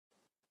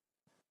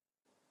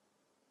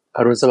อ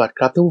รุณสวัสดิ์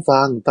ครับทุกผู้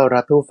ฟังต้อน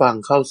รับทุกผู้ฟัง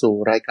เข้าสู่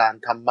รายการ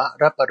ธรรมะ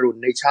รับอรุณ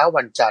ในเช้า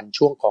วันจันทร์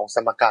ช่วงของส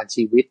มการ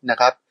ชีวิตนะ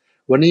ครับ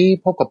วันนี้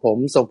พบกับผม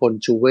ทรงพล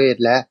ชูเวศ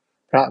และ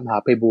พระมหา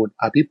ไพบูลย์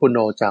อภิปุโน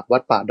จากวั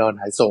ดป่าดอน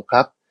หายโศกค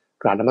รับ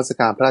กราบนมัส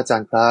การพระอาจา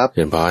รย์ครับเ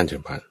ชิญพาน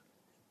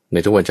ใน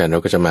ทุกวันจันทร์เรา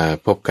ก็จะมา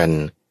พบกัน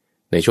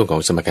ในช่วงขอ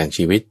งสมการ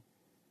ชีวิต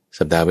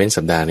สัปดาห์เว้น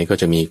สัปดาห์นี้ก็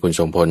จะมีคุณ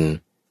ทรงพล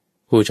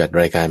ผู้จัด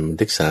รายการบัน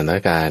ทึกสถาน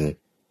การณ์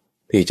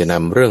ที่จะน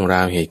ำเรื่องร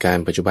าวเหตุการ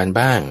ณ์ปัจจุบัน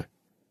บ้าง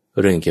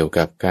เรื่องเกี่ยว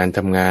กับการท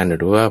ำงานห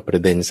รือว่าปร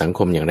ะเด็นสังค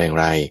มอย่าง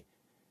ไร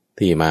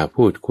ที่มา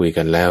พูดคุย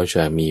กันแล้วจ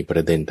ะมีปร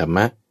ะเด็นธรรม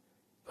ะ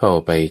เข้า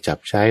ไปจับ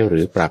ใช้หรื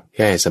อปรับแ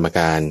ก้สมก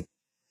าร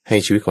ให้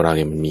ชีวิตของเราเ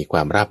นี่ยมันมีคว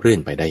ามราบรื่น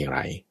ไปได้อย่างไ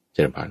รเจ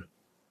ริญพร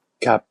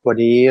ครับวัน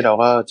นี้เรา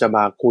ก็จะม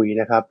าคุย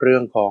นะครับเรื่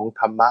องของ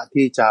ธรรมะ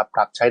ที่จะป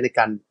รับใช้ในก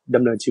ารด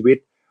ำเนินชีวิต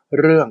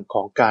เรื่องข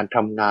องการท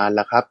ำงาน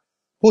ละครับ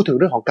พูดถึง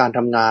เรื่องของการท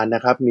ำงานน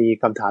ะครับมี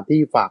คำถามที่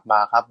ฝากมา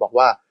ครับบอก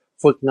ว่า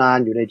ฝึกงาน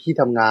อยู่ในที่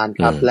ทำงาน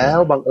ครับแล้ว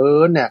บังเอิ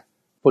ญเนี่ย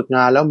ฝึกง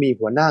านแล้วมี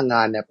หัวหน้าง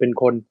านเนี่ยเป็น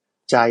คน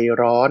ใจ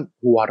ร้อน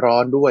หัวร้อ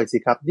นด้วยสิ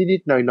ครับนิ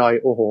ดๆหน่อย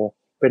ๆโอ้โห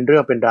เป็นเรื่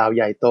องเป็นราวใ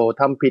หญ่โต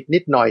ทำผิดนิ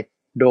ดหน่อย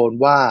โดน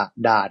ว่า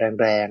ด่า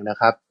แรงๆนะ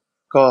ครับ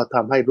ก็ท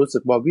ำให้รู้สึ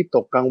กว่าวิต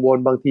กกังวล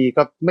บางที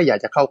ก็ไม่อยาก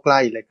จะเข้าใกล้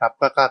เลยครับ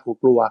ก็กล้า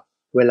กลัว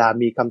เวลา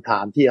มีคำถา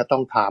มที่จะต้อ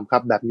งถามครั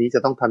บแบบนี้จะ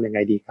ต้องทำยังไง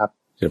ดีครับ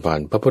เจริญพร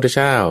พระพุทธเ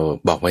จ้า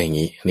บอกว่าอย่าง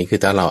นี้อันนี้คือ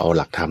ถ้าเราเอา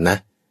หลักธรรมนะ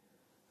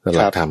ห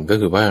ลักธรรมก็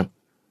คือว่า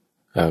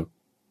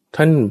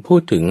ท่านพู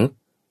ดถึง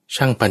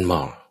ช่างปั้นหม้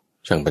อ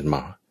ช่างปั้นห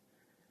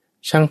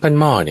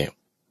ม้อเนี่ย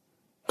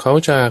เขา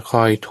จะค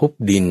อยทุบ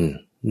ดิน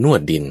นว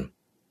ดดิน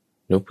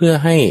เพื่อ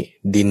ให้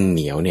ดินเห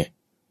นียวเนี่ย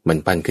มัน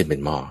ปั้นขึ้นเป็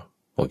นหม้อ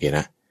โอเคน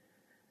ะ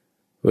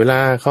เวลา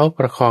เขาป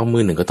ระคองมื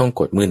อหนึ่งก็ต้อง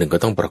กดมือหนึ่งก็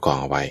ต้องประคอง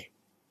เอาไว้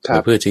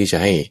เพื่อที่จะ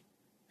ให้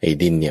ไอ้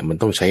ดินเนี่ยมัน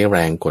ต้องใช้แร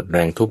งกดแร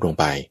งทุบลง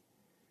ไป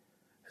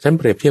ท่านเ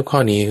ปรียบเทียบข้อ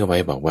นี้เอาไว้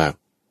บอกว่า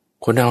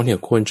คนเราเนี่ย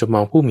ควรจะม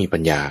องผู้มีปั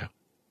ญญา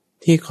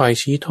ที่คอย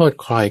ชี้โทษ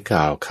คอยก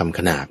ล่าวคำข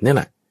นาบเนี่ยแ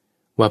หละ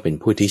ว่าเป็น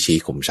ผู้ที่ชี้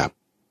ข่มทรัพย์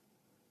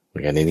เหมื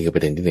อนกันนี่คือปร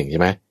ะเด็นที่หนึ่งใช่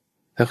ไหม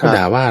ถ้าเขา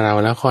ด่าว่าเรา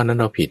แล้วข้อนั้น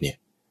เราผิดเนี่ย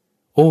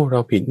โอ้เรา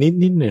ผิด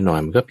นิดหน่อ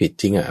ยมันก็ผิด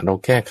จริงอ่ะเรา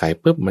แก้ไข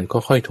ปุ๊บมันก็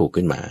ค่อยถูก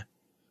ขึ้นมา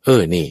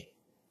นี่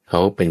เขา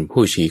เป็น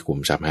ผู้ชี้ข่ม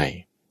ทรัพย์ให้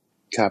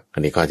ครับอั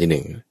นนี้ข้อที่ห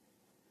นึ่ง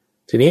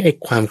ทีนี้ไอ้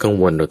ความกัง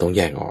วลเราต้องแ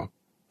ยกออก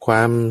คว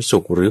ามสุ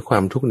ขหรือควา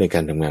มทุกข์ในกา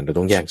รทำงานเรา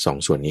ต้องแยกสอง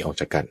ส่วนนี้ออก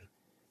จากกัน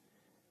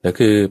นั่น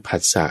คือผั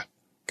สสะ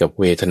กับ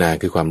เวทนา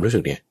คือความรู้สึ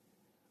กเนี่ย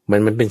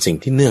มันเป็นสิ่ง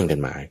ที่เนื่องกัน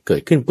มาเกิ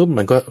ดขึ้นปุ๊บ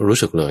มันก็รู้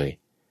สึกเลย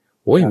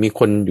โอ้ยมี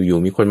คนอยู่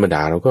ๆมีคนมา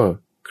ด่าเราก็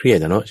เครียด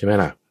นะเนาะใช่ไหม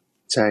ล่ะ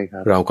ใช่ครั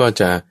บเราก็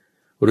จะ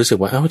รู้สึก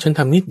ว่าเอ้าฉัน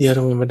ทำนิดเดียวท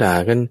ำไมมาด่า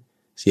กัน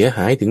เสียห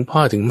ายถึงพ่อ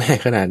ถึงแม่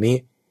ขนาดนี้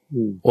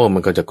โอ้มั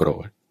นก็จะโกร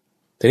ธ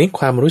แต่นี้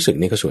ความรู้สึก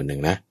นี่ก็ส่วนหนึ่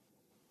งนะ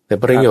แต่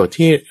ประโยชน์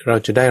ที่เรา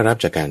จะได้รับ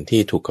จากการที่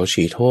ถูกเขา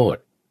ชี้โทษ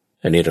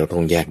อันนี้เราต้อ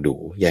งแยกดู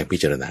แยกพิ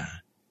จารณา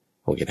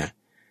โอเคนะ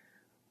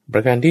ปร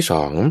ะการที่ส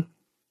อง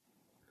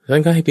ท่า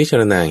นก็ให้พิจา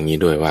รณาอย่างนี้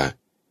ด้วยว่า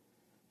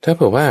ถ้าเ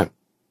ผื่อว่า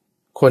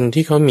คน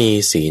ที่เขามี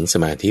ศีลส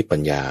มาธิปั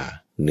ญญา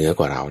เหนือ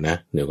กว่าเรานะ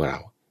เหนือกว่าเรา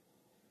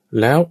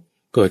แล้ว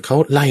เกิดเขา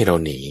ไล่เรา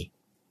หนี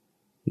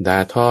ด่า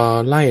ทอ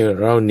ไล่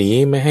เราหนี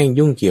ไม่ให้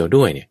ยุ่งเกี่ยว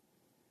ด้วยเนี่ย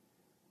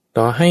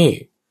ต่อให้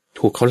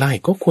ถูกเขาไล่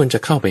ก็ควรจะ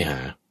เข้าไปหา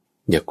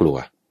อย่ากลัว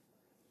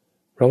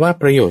เพราะว่า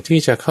ประโยชน์ที่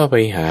จะเข้าไป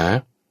หา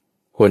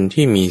คน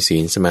ที่มีศี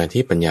ลสมาธิ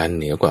ปัญญาเ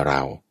หนือกว่าเร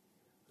า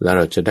แล้วเ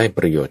ราจะได้ป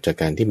ระโยชน์จาก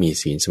การที่มี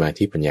ศีลสมา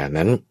ธิปัญญา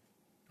นั้น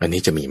อัน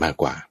นี้จะมีมาก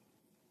กว่า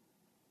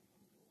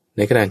ใ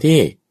นขณะที่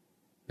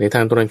ในท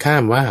างตรงข้า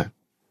มว่า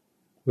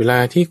เวลา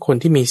ที่คน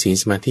ที่มีศีล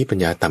สมาธิปัญ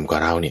ญาต่ำกว่า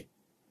เราเนี่ย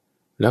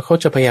แล้วเขา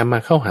จะพยายามมา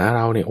เข้าหาเ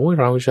ราเนี่ยโอ้ย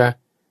เราจะ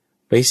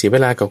ไปเสียเว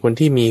ลากับคน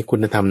ที่มีคุ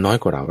ณธรรมน้อย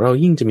กว่าเรา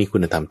ยิ่งจะมีคุ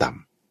ณธรรมต่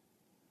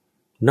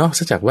ำนอก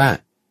จากว่า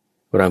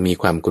เรามี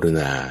ความกรุ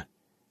ณา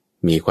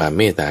มีความเ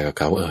มตตากับ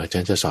เขาฉั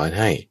นจะสอน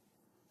ใ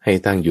ห้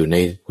ตั้งอยู่ใน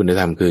คุณ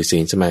ธรรมคือศี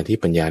ลสมาธิ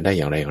ปัญญาได้อ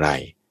ย่างไร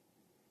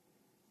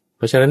เ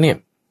พราะฉะนั้นเนี่ย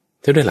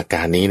ถ้าด้วยหลักก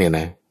ารนี้เนี่ย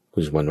นะคุ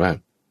ณสมบัติว่า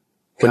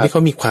คนที่เข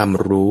ามีความ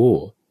รู้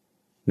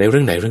ในเรื่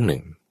องใดเรื่องหนึ่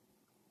ง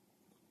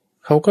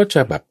เขาก็จ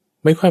ะแบบ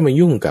ไม่ค่อยมา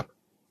ยุ่งกับ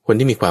คน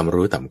ที่มีความ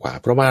รู้ต่ำกว่า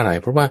เพราะว่าอะไร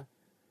เพราะว่า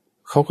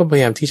เขาก็พย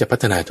ายามที่จะพั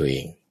ฒนาตัวเอ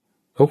ง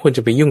เขาควรจ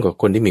ะไปยุ่งกับ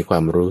คนที่มีควา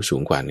มรู้สู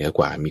งกว่าเหนือ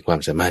กว่ามีความ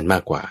สามารถมา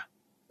กกว่า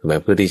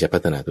เพื่อที่จะพั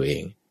ฒนาตัวเอ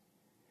ง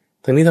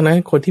ทั้งนี้ทั้งนั้น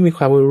คนที่มีค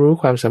วามรู้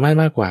ความสามารถ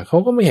มากกว่าเขา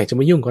ก็ไม่อยากจะ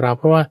มายุ่งกับเรา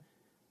เพราะว่า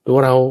ตัว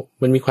เรา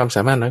มันมีความส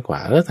ามารถน้อยกว่า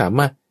แล้วถาม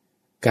ว่า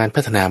การ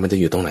พัฒนามันจะ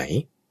อยู่ตรงไหน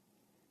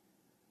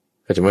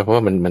ก็จะไม่เพราะ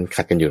ว่ามัน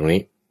ขัดกันอยู่ตรง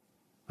นี้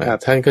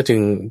ท่านก็จึง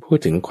พูด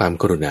ถึงความ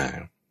กรุณา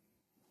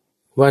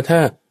ว่าถ้า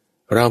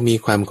เรามี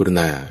ความกรุ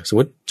ณาสมม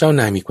ติเจ้า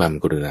นายมีความ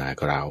กรุณา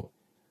กับเรา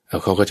แล้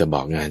วเขาก็จะบ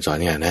อกงานสอน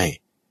งานให้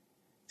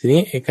ที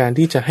นี้การ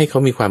ที่จะให้เขา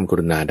มีความก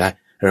รุณาได้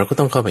เราก็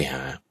ต้องเข้าไปห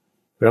า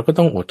เราก็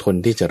ต้องอดทน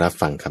ที่จะรับ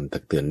ฟังคำตั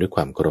กเตือนด้วยค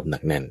วามเคารพหนั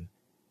กแน่น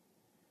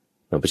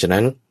เพราะฉะ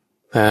นั้น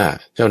ถ้า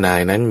เจ้านาย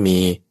นั้นมี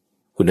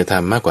คุณธร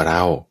รมมากกว่าเร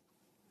า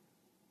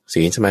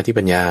ศีลสมาธิ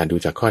ปัญญาดู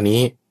จากข้อนี้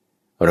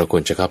เราคว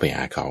รจะเข้าไปห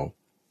าเขา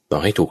ต่อ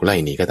ให้ถูกไล่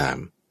หนีก็ตาม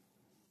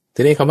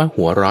ทีนี้คำว่า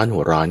หัวร้อน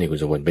เนี่ยคุณ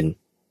สมบัติ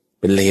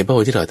เป็นเลเบล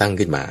ที่เราตั้ง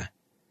ขึ้นมา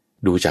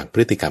ดูจากพ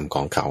ฤติกรรมข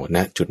องเขาณ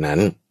จุดนั้น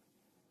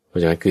เพรา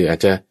ะฉะนั้นคืออาจ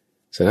จะ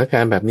สถานกา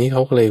รณ์แบบนี้เข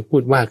าก็เลยพู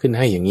ดว่าขึ้นใ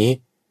ห้อย่างนี้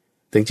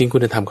แต่จริงๆคุ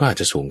ณธรรมก็อาจ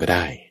จะสูงก็ไ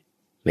ด้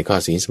ในข้อ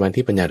ศีลสมาธิ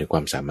ปัญญาหรือคว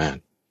ามสามารถ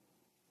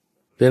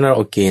เพราะฉะนั้นเราเ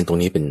อาเกณฑ์ตรง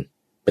นี้เ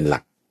ป็นหลั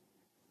ก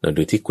เรา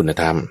ดูที่คุณ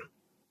ธรรม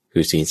คื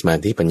อศีลสมา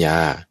ธิปัญญา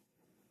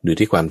ดู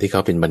ที่ความที่เข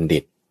าเป็นบัณฑิ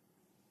ต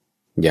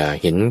อย่า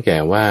เห็นแก่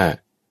ว่า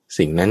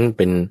สิ่งนั้นเ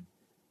ป็น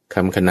ค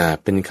ำขนาด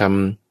เป็นค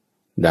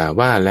ำด่า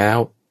ว่าแล้ว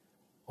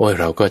โอ้ย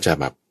เราก็จะ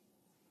แบบ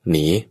ห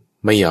นี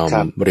ไม่ยอม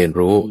เรียน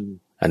รู้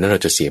อันนั้นเรา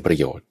จะเสียประ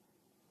โยชน์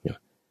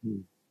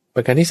ป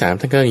ระการที่3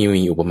ท่านก็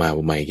มีอุปม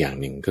าอีกอย่าง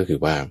หนึ่งก็คือ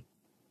ว่า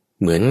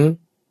เหมือน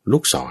ลู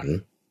กศร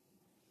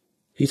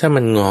ที่ถ้า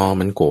มันงอ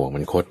มันโก่งมั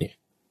นคดเนี่ย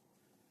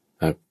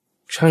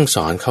ช่างส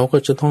อนเขาก็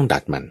จะต้องดั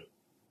ดมัน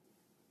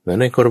แล้ว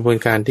ในกระบวน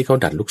การที่เขา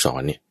ดัดลูกศ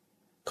รเนี่ย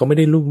เขาไม่ไ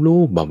ด้ลู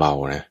บเบา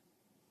ๆนะ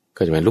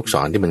ก็จะเป็นลูกศ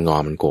รที่มันงอ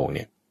มันโก่งเ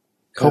นี่ย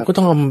เขาก็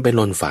ต้องเอามันไป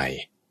ลนไฟ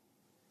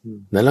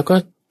แล้วก็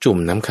จุ่ม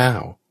น้ำข้า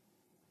ว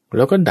แ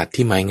ล้วก็ดัด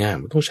ที่ไม้งาม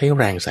ต้องใช้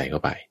แรงใส่เข้า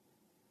ไป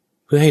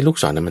เพื่อให้ลูก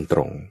ศรนั้นมันต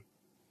รง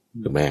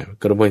ถูกไหม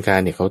กระบวนการ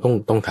เนี่ยเขา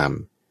ต้องท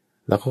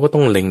ำแล้วเขาก็ต้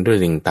องเล็งด้วย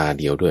เล็งตา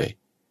เดียวด้วย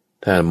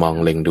ถ้ามอง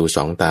เล็งดู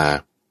2 ตา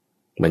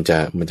มันจะ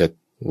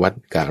วัด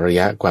กะระ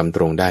ยะความต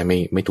รงได้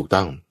ไม่ถูก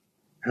ต้อง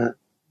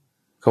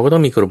เขาก็ต้อ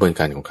งมีกระบวน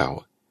การของเขา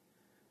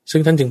ซึ่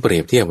งท่านจึงเปรี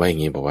ยบเทียบไว้อย่า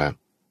งนี้บอกว่า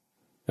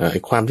ไอ้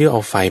ความที่เอ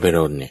าไฟไปร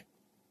นเนี่ย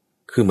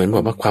คือเหมือนบ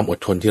อกว่าความอด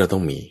ทนที่เราต้อ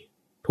งมี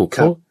ถูกเข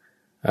า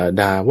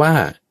ด่าว่า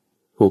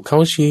ถูกเขา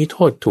ชี้โท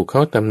ษถูกเข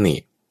าตำหนิ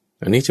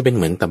อันนี้จะเป็นเ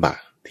หมือนตะบะ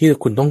ที่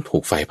คุณต้องถู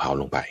กไฟเผา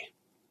ลงไป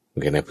เหมื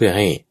อนกันนะเพื่อใ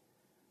ห้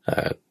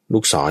ลู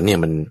กศรเนี่ย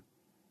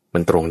มั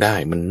นตรงได้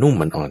มันนุ่ม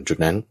มันอ่อนจุด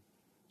นั้น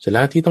เสร็จแ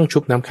ล้วที่ต้องชุ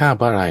บน้ำข้าวเ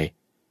พราะอะไร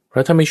เพรา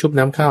ะถ้าไม่ชุบ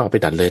น้ำข้าวเอาไป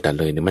ดัดเลย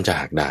เนี่ยมันจะ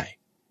หักได้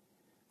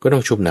ก็ต้อ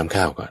งชุบน้ำ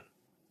ข้าวก่อน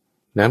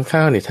น้ำข้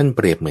าวเนี่ยท่านเป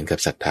รียบเหมือนกับ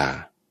ศรัทธา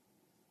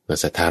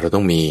ศรัทธาเราต้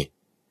องมี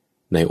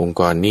ในองค์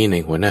กรนี้ใน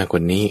หัวหน้าค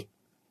นนี้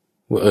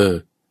ว่า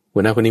หั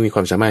วหน้าคนนี้มีคว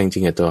ามสามารถจ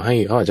ริงๆตัวให้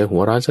เขาอาจจะหั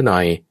วร้อนซะหน่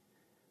อย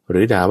หรื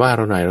อด่าว่าเ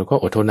ราหน่อยเราก็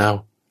อดทนเอา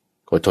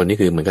อดทนนี่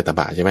คือเหมือนกับตะ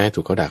บะใช่ไหมถู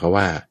กเขาด่าเขา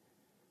ว่า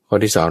ข้อ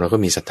ที่2เราก็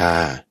มีศรัทธา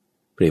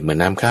เปรียบเหมือน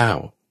น้ำข้าว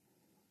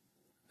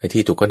ไอ้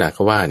ที่ถูกเขาด่าเข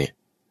าว่าเนี่ย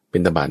เป็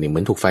นตะบะนี่เหมื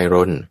อนถูกไฟร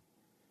น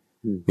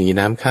มี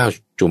น้ำข้าว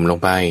จุ่มลง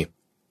ไป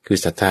คือ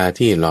ศรัทธา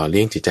ที่หล่อเ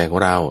ลี้ยงจิตใจของ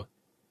เรา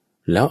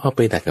แล้วเอาไป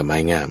ดัดกับไม้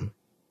งาม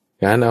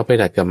การเอาไป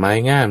ดัดกับไม้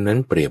งามนั้น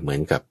เปรียบเหมือ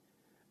นกับ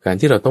การ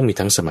ที่เราต้องมี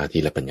ทั้งสมาธิ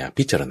และปัญญา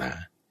พิจารณา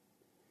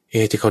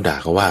ที่เขาด่า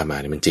เขาว่ามา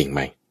เนี่ยมันจริงไห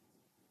ม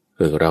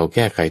เราแ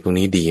ก้ไขตรง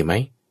นี้ดีไหม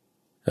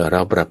เร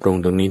าปรับปรุง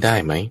ตรงนี้ได้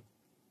ไหม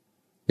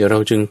เดี๋ยวเรา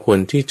จึงควร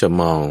ที่จะ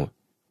มอง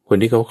คน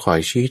ที่เขาคอย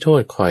ชี้โท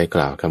ษคอยก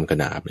ล่าวคำกระ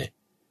หนาบเนี่ย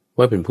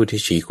ว่าเป็นผู้ที่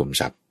ชี้ขุม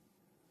ทรัพย์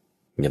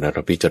อย่างเร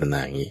าพิจารณา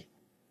อย่างนี้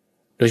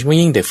โดยเฉพาะ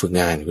ยิ่งเด็กฝึก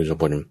งานคุณสม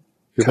บัติ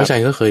คือพระอาจาร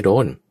ย์ก็เคยโด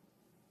น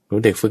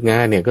เด็กฝึกงา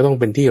นเนี่ยก็ต้อง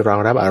เป็นที่รอง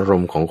รับอาร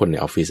มณ์ของคนใน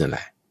ออฟฟิศนั่นแหล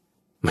ะ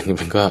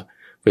มันก็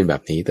เป็นแบ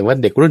บนี้แต่ว่า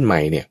เด็กรุ่นให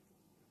ม่เนี่ย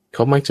เข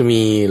ามักจะ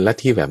มีลัท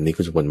ธิแบบนี้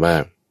คุณสมบัติว่า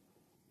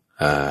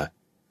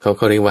เ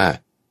ขาเรียกว่า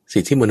สิ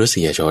ทธิมนุษ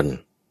ยชน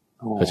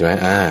เข้าใจไหม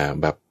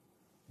แบบ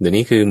เดี๋ยว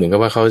นี้คือเหมือนกับ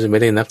ว่าเขาจะไม่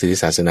ได้นับถือ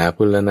ศาสนา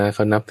พุทธแล้วนะเข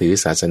านับถือ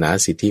ศาสนา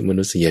สิทธิม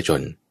นุษยช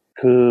น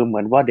คือเหมื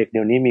อนว่าเด็กเ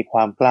ดี๋ยวนี้มีคว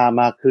ามกล้า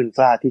มากขึ้นก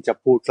ล้าที่จะ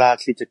พูดกล้า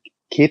ที่จะ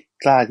คิด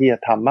กล้าที่จะ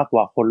ทำมากก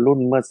ว่าคนรุ่น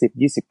เมื่อ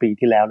10-20 ปี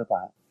ที่แล้วหรือเปล่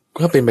า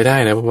ก็เป็นไปได้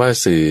นะเพราะว่า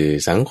สื่อ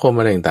สังคม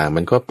อะไรต่างๆ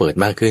มันก็เปิด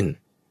มากขึ้น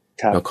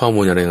แล้วข้อ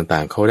มูลอะไรต่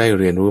างๆเขาได้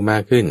เรียนรู้มา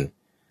กขึ้น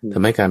ท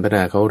ำให้การพัฒ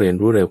นาเขาเรียน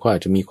รู้เร็วก็อา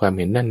จจะมีความเ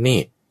ห็นนั่นนี่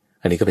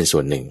อันนี้ก็เป็นส่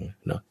วนหนึ่ง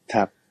เนาะค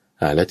รับ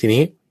แล้วที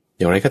นี้อ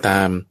ย่างไรก็ต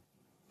าม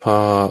พอ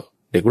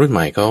เด็กรุ่นให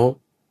ม่เขา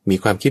มี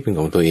ความคิดเป็น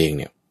ของตัวเองเ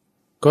นี่ย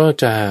ก็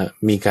จะ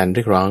มีการเ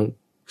รียกร้อง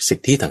สิท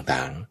ธิต่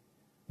าง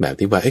ๆแบบ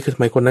ที่ว่าทำ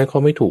ไมคนนั้นเขา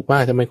ไม่ถูกว่า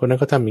ทำไมคนนั้น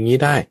เขาทำอย่างนี้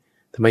ได้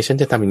ทำไมฉัน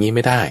จะทำอย่างนี้ไ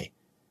ม่ได้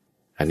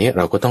อันนี้เ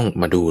ราก็ต้อง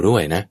มาดูด้ว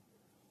ยนะ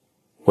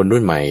คนรุ่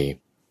นใหม่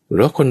หรื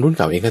อว่าคนรุ่นเ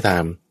ก่าเองก็ตา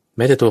มแ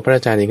ม้แต่ตัวพระอ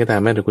าจารย์เองก็ตา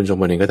มแม้แต่คุณสม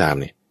บัติเองก็ตาม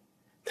เนี่ย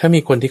ถ้ามี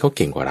คนที่เขาเ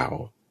ก่งกว่าเรา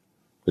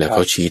แล้วเข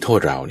าชี้โทษ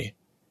เราเนี่ย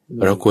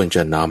เราควรจ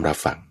ะน้อมรับ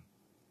ฟัง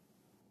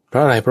เพรา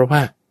ะอะไรเพราะว่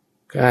า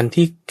การ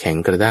ที่แข็ง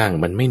กระด้าง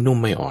มันไม่นุ่ม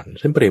ไม่อ่อน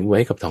ฉันเปรียบไ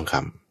ว้กับทองค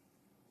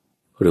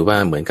ำหรือว่า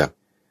เหมือนกับ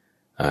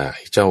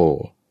เจ้า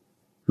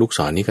ลูกศ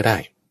รนี้ก็ได้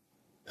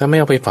ถ้าไม่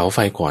เอาไปเผาไฟ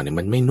ก่อนเนี่ย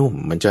มันไม่นุ่ม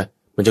มัน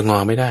จะงอ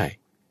ไม่ได้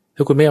ถ้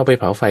าคุณไม่เอาไป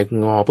เผาไฟ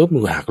งอปุ๊บมื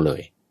อหักเล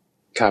ย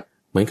ครับ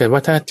เหมือนกันว่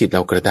าถ้าจิตเร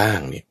ากระด้าง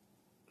เนี่ย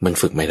มัน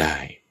ฝึกไม่ได้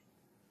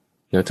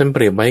เดี๋ยวท่านเป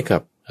รียบไว้กั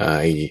บ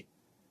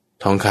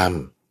ทอง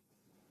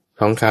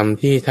ค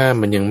ำที่ถ้า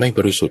มันยังไม่บ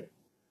ริสุทธิ์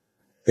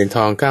เป็นท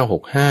อง965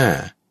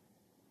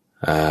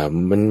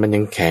มัน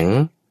ยังแข็ง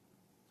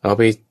เอาไ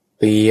ป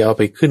ตีเอาไ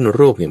ปขึ้น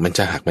รูปเนี่ยมันจ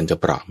ะหักมันจะ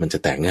เปราะมันจะ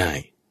แตกง่าย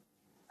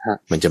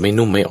มันจะไม่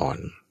นุ่มไม่อ่อน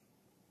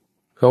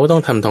เขาก็ต้อ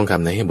งทำทองค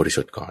ำนั้นให้บริ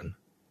สุทธิ์ก่อน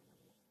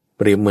เ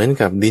ปรียบเหมือน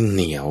กับดินเ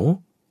หนียว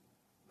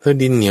ถ้า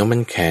ดินเหนียวมั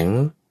นแข็ง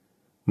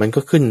มันก็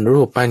ขึ้น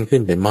รูปปั้นขึ้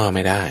นเป็นหม้อไ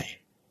ม่ได้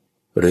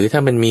หรือถ้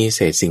ามันมีเศ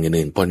ษสิ่ง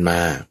อื่นๆปนมา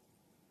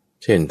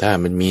เช่นถ้า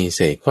มันมีเศ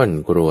ษก้อน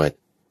กรวด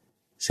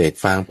เศษ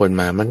ฟางปน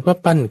มามันก็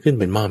ปั้นขึ้น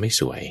เป็นหม้อไม่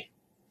สวย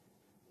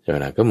ใช่ไหม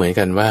ล่ะก็เหมือน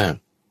กันว่า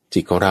จิ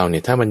ตของเราเนี่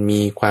ยถ้ามันมี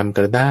ความก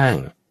ระด้าง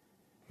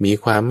มี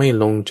ความไม่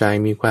ลงใจ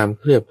มีความเ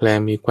คลือบแคลง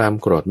มีความ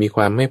โกรธมีค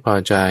วามไม่พอ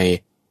ใจ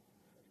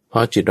พอ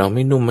จิตเราไ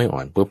ม่นุ่มไม่อ่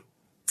อนปุ๊บ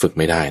ฝึก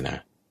ไม่ได้นะ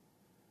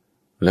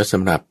แล้วส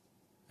ำหรับ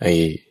ไอ้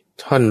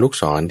ท่อนลูก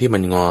ศรที่มั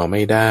นงอไ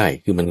ม่ได้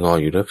คือมันงอ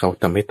อยู่แล้วเขา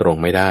ทำให้ตรง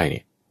ไม่ได้เ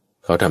นี่ย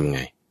เขาทำไ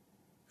ง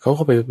เขา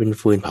ก็ไปเป็น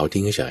ฟืนเผา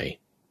ทิ้งเฉย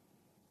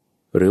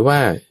หรือว่า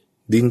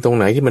ดินตรงไ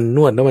หนที่มันน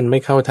วดแล้วมันไม่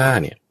เข้าท่า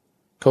เนี่ย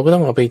เขาก็ต้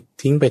องเอาไป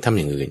ทิ้งไปทำ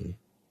อย่างอื่น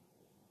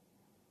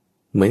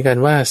เหมือนกัน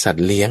ว่าสัต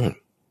ว์เลี้ยง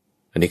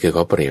อันนี้คือเข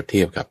าเปรียบเที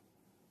ยบกับ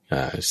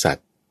สัต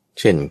ว์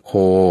เช่นโค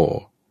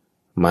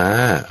ม้า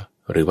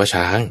หรือว่า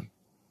ช้าง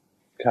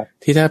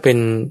ที่ถ้าเป็น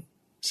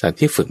สัตว์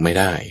ที่ฝึกไม่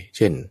ได้เ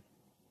ช่น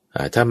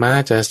ถ้าม้า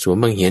จะสวม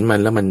บังเหียนมัน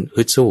แล้วมัน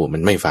ฮึดสู้มั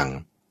นไม่ฟัง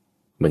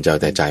มันจะเอา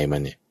แต่ใจมั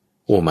นเนี่ย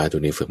โอ้ม้าตัว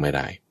นี้ฝึกไม่ไ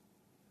ด้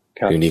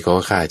อย่างนี้เขา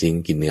ก็ฆ่าจริง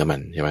กินเนื้อมั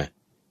นใช่ไหม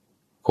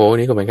โค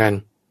นี้ก็เหมือนกัน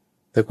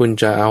ถ้าคุณ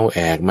จะเอาแอ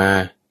กมา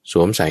ส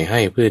วมใส่ให้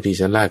เพื่อที่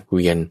จะลากเก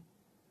วียน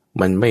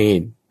มันไม่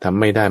ทำ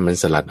ไม่ได้มัน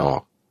สลัดออ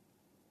ก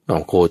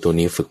โคตัว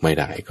นี้ฝึกไม่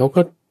ได้เขา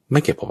ก็ไม่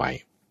เก็บเอาไว้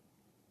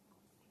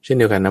เช่น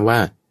เดียวกันนะว่า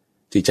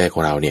จิตใจขอ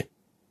งเราเนี่ย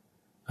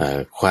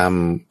ความ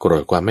โกร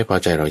ธความไม่พอ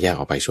ใจเราแยก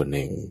ออกไปส่วนห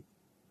นึ่ง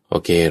โอ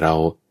เคเรา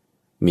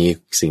มี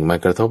สิ่งมา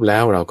กระทบแล้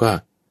วเราก็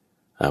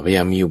พยาย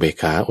ามมีอุเบก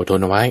ขาอดทน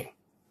เอาไว้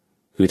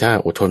คือถ้า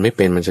อดทนไม่เ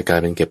ป็นมันจะกลา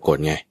ยเป็นเก็บกด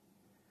ไง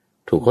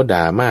ถูกเขา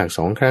ด่ามาก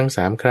2 ครั้ง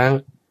 3 ครั้ง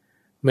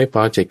ไม่พ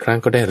อ7 ครั้ง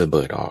ก็ได้ระเ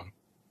บิดออก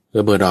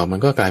มัน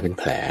ก็กลายเป็น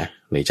แผล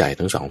ในใจ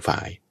ทั้ง2 ฝ่า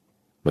ย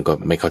มันก็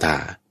ไม่เข้าท่า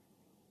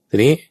ที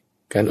นี้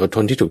การอดท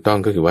นที่ถูกต้อง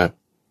ก็คือว่า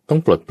ต้อง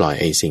ปลดปล่อย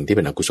ไอ้สิ่งที่เ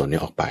ป็นอกุศลนี้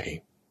ออกไป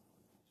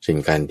เช่น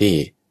การที่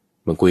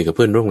มาคุยกับเ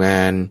พื่อนร่วมง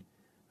าน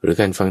หรือ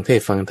การฟังเทศ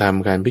ฟังธรรม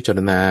การพิจาร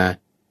ณา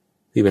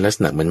ที่เป็นลักษ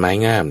ณะเหมือนไม้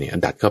งามเนี่ย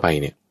ดัดเข้าไป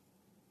เนี่ย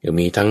ยัง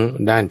มีทั้ง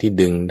ด้านที่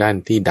ดึงด้าน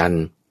ที่ดัน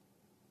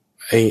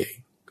ไอ้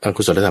อ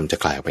กุศลธรรมจะ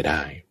กลายออกไปไ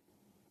ด้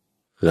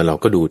แล้วเรา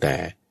ก็ดูแต่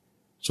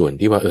ส่วน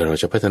ที่ว่าเรา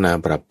จะพัฒนา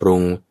ปรับปรุ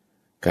ง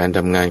การท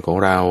ำงานของ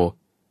เรา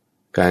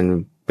การ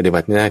ปฏิบั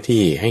ติหน้า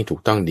ที่ให้ถูก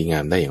ต้องดีงา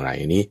มได้อย่างไร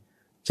อันนี้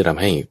จะท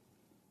ำให้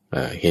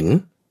เห็น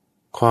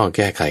ข้อแ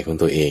ก้ไขของ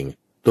ตัวเอง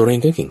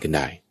ก็เก่งขึ้นไ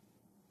ด้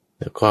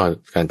แล้วก็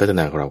การพัฒน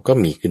าของเราก็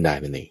มีขึ้นได้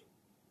นั่นเอง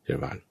เช่น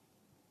นั้น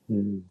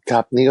ค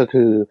รับนี่ก็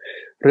คือ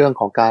เรื่อง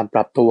ของการป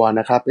รับตัว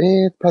นะครับ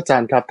พระอาจา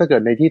รย์ครับถ้าเกิ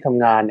ดในที่ท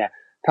ำงานเนี่ย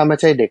ถ้าไม่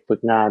ใช่เด็กฝึ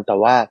กงานแต่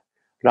ว่า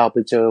เราไป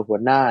เจอหัว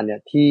หน้าเนี่ย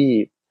ที่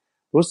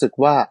รู้สึก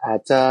ว่าอา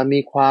จจะมี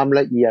ความ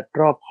ละเอียด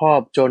รอบคอ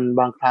บจน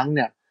บางครั้งเ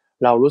นี่ย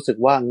เรารู้สึก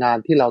ว่างาน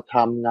ที่เราท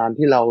ำงาน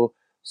ที่เรา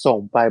ส่ง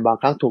ไปบาง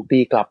ครั้งถูกตี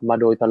กลับมา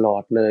โดยตลอ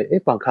ดเลย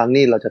บางครั้ง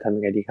นี่เราจะทำ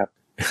ยังไงดีครับ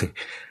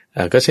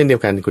ก็เช่นเดีย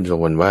วกันคุณสม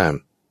บัติว่า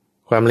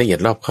ความละเอียด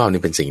รอบคอบ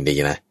นี่เป็นสิ่งดี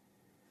นะ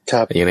ค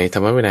รับอย่างในธร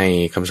รมวินัย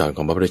คำสอนข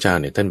องพระพุทธเจ้า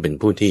เนี่ยท่านเป็น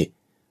ผู้ที่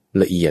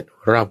ละเอียด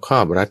รอบคอ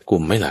บรัดกุ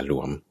มไม่หละหล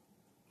วม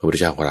พระพุทธ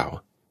เจ้าของเรา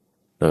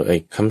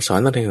คำสอน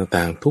อะไร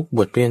ต่างๆทุกบ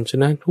ทเรียนช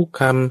นะทุก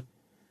ค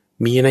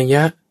ำมีนัยย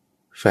ะ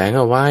แฝงเ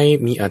อาไว้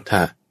มีอรรถ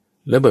ะ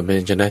และบทเรี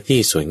ยนชนะที่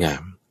สวยงา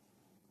ม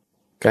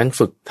การ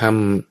ฝึกท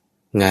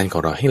ำงานขอ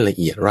งเราให้ละ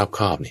เอียดรอบค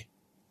อบเนี่ย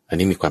อัน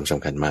นี้มีความส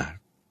ำคัญมาก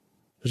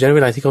เพราะฉะนั้นเว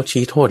ลาที่เขา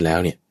ชี้โทษแล้ว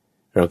เนี่ย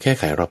เราแก้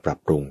ไขเราปรับ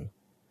ปรุง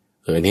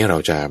อันนี้เรา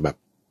จะแบบ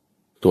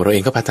ตัวเราเอ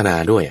งก็พัฒนา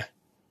ด้วย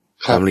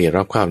ความละเอียดร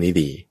อบคอบนี้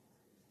ดี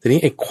ทีนี้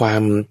ไอ้ควา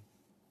ม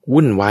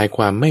วุ่นวายค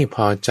วามไม่พ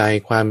อใจ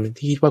ความ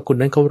ที่ว่าคน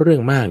นั้นเขาเรื่อ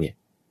งมากเนี่ย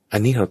อัน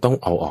นี้เราต้อง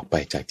เอาออกไป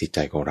จากจิตใจ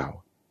ของเรา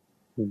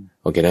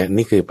โอเคนะ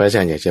นี่คือพระอาจ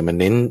ารย์อยากจะมา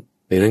เน้น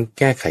ในเรื่อง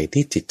แก้ไข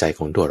ที่จิตใจข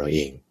องตัวเราเอ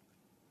ง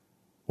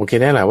โอเค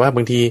ได้แหละว่าบ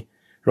างที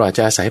เราอาจจ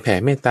ะอาศัยแผ่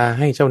เมตตา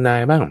ให้เจ้านา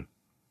ยบ้าง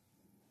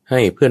ให้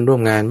เพื่อนร่ว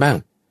มงานบ้าง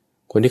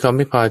คนที่เขาไ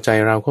ม่พอใจ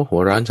เราก็หั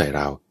วร้อนใส่เ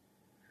รา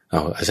เอ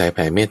าอาศัยแ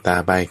ผ่เมตตา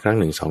ไปครั้ง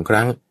1 2 ค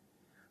รั้ง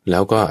แล้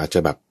วก็อาจจะ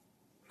แบบ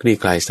คลี่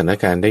คลายสถาน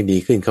การณ์ได้ดี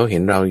ขึ้นเขาเห็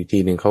นเราอีกที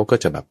นึงเขาก็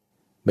จะแบบ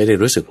ไม่ได้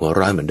รู้สึกหัว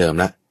ร้อนเหมือนเดิม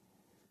ละ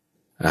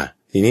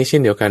ทีนี้เช่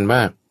นเดียวกันว่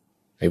า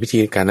ไอ้วิธี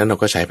การนั้นเรา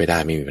ก็ใช้ไปได้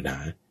ไม่มีปัญหา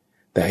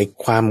แต่ไอ้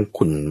ความ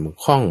ขุ่น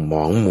ข้องหม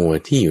องมัว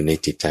ที่อยู่ใน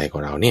จิตใจขอ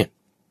งเราเนี่ย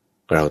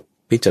เรา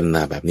พิจารณ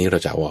าแบบนี้เรา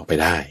จะเอาออกไป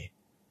ได้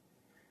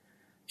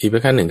อีกปร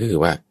ะการหนึ่งก็คื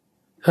อว่า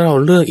ถ้าเรา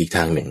เลือกอีกท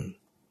างหนึ่ง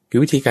คือ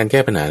วิธีการแก้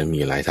ปัญหามี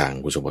หลายทาง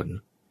คุณสมบัติ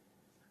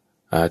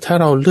ถ้า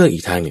เราเลือกอี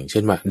กทางหนึ่งเ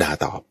ช่นว่าด่า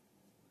ตอบ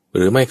ห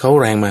รือไม่เขา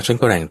แรงมาฉัน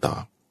ก็แรงตอ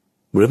บ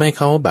หรือไม่เ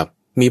ขาแบบ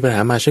มีปัญหา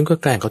มาฉันก็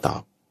แกล้งเขาตอ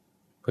บ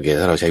โอเค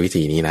ถ้าเราใช้วิ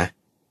ธีนี้นะ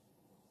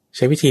ใ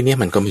ช้วิธีนี้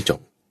มันก็ไม่จบ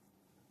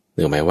ห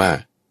รือหมายว่า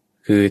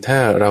คือถ้า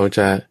เราจ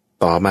ะ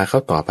ต่อมาเข้า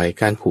ต่อไป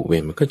การผูกเว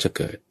รมันก็จะเ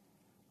กิด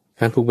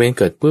การผูกเวร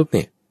เกิดปุ๊บเ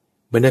นี่ย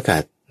บรรยากา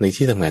ศใน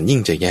ที่ทำงานยิ่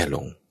งจะแย่ล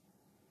ง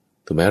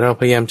ถูกไหมเรา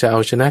พยายามจะเอา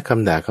ชนะค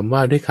ำด่าคำว่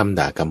าด้วยคำ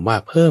ด่าคำว่า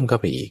เพิ่มเข้า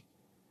ไปอีก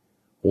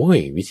โอ้ย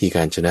วิธีก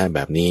ารชนะแบ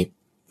บนี้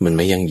มันไ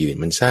ม่ยั่งยืน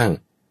มันสร้าง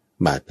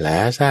บาดแผล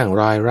สร้าง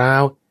รอยร้า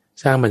ว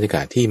สร้างบรรยาก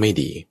าศที่ไม่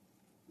ดี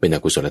เป็นอ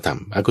กุศลธรรม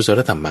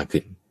มาก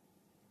ขึ้น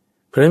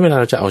เพราะฉะนั้นเวลา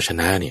เราจะเอาช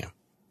นะเนี่ย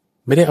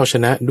ไม่ได้เอาช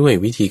นะด้วย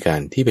วิธีการ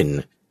ที่เป็น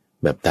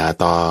แบบด่า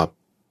ตอบ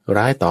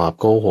ร้ายตอบ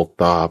โกหก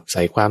ตอบใ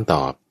ส่ความต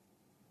อบ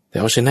แต่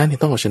เอาชนะเนี่ย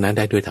ต้องเอาชนะไ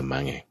ด้ด้วยธรรมะ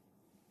ไง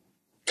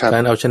กา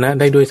รเอาชนะ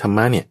ได้ด้วยธรรม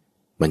ะเนี่ย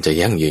มันจะ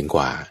ยั่งยืนก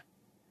ว่า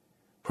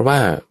เพราะว่า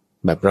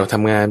แบบเราท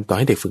ำงานต่อใ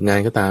ห้เด็กฝึกงาน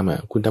ก็ตาม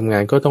คุณทำงา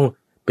นก็ต้อง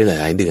เป็นห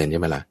ลายๆเดือนใช่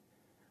ไหมล่ะ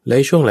และ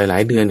ช่วงหลา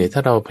ยๆเดือนเนี่ยถ้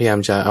าเราพยายาม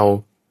จะเอา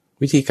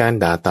วิธีการ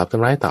ด่าตอบท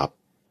ำร้ายตอบ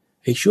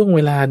ไอ้ช่วงเว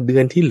ลาเดื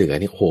อนที่เหลือ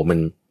เนี่ยโอ้โหมัน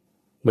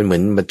เหมือ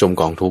นมันจม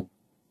กองทุกข์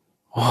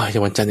โอ้ยจ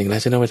ะวันจันทร์อีกแล้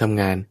วฉันต้องไปท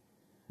ำงาน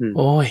โ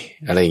อ้ย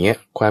อะไรอย่างเงี้ย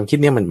ความคิด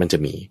เนี้ยมันจะ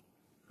มี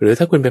หรือ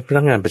ถ้าคุณเป็นพ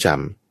นักงานประจ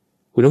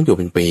ำคุณต้องอยู่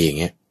เป็นปีอย่าง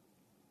เงี้ย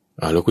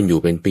แล้วคุณอยู่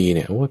เป็นปีเ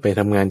นี่ยโอ้ยไป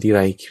ทำงานทีไ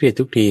รเครียด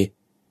ทุกที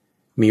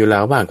มีเวลา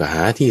ว่างก็ห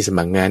าที่ส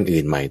มัครงาน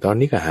อื่นใหม่ตอน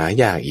นี้ก็หา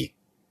ยากอีก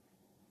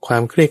ควา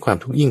มเครียดความ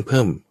ทุกข์ยิ่งเ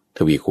พิ่มท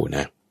วีคูณน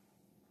ะ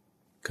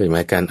เกิดม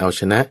าการเอา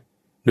ชนะ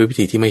ด้วยวิ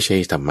ธีที่ไม่ใช่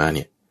ธรรมะเ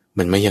นี่ย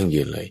มันไม่ยั่ง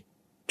ยืนเลย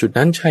จุด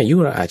นั้นใช่ยุ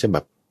เราอาจจะแบ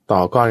บต่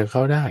อกรกับเข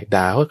าได้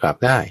ด่าเขากลับ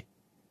ได้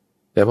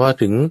แต่พอ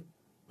ถึง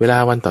เวลา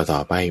วันต่อ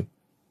ๆไป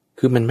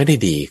คือมันไม่ได้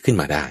ดีขึ้น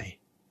มาได้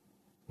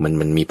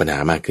มันมีปัญหา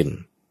มากขึ้น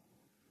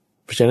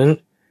เพราะฉะนั้น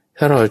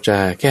ถ้าเราจะ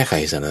แก้ไข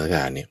สถานก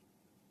ารณ์เนี่ย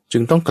จึ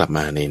งต้องกลับม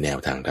าในแนว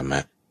ทางธรรมะ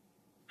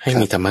ให้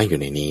มีธรรมะอยู่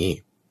ในนี้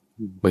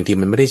บางที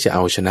มันไม่ได้จะเอ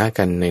าชนะ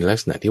กันในลัก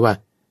ษณะที่ว่า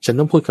ฉัน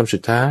ต้องพูดคำสุ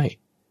ดท้าย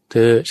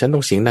ฉันต้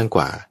องเสียงดังก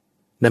ว่า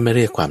นั่นไม่เ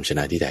รียกความชน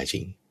ะที่แท้จริ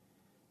ง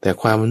แต่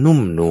ความนุ่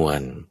มนว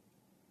ล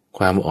ค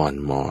วามอ่อน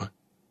เหมาะ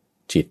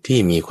จิตที่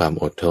มีความ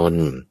อดทน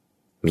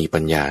มีปั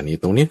ญญานี่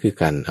ตรงนี้คือ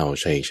การเอา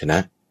ชัยชนะ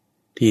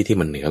ที่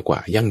มันเหนือกว่า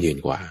ยั่งยืน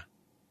กว่า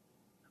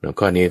แล้ว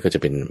ก็นี้ก็จะ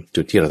เป็น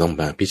จุดที่เราต้อง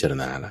มาพิจาร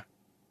ณาละ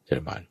เจ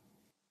ริญพร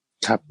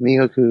ครับนี่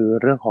ก็คือ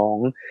เรื่องของ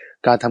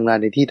การทำงาน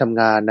ในที่ท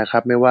ำงานนะครั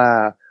บไม่ว่า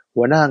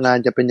หัวหน้างาน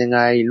จะเป็นยังไง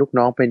ลูก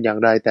น้องเป็นอย่าง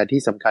ไรแต่ที่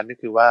สำคัญก็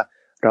คือว่า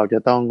เราจะ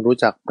ต้องรู้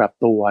จักปรับ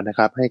ตัวนะค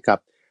รับให้กับ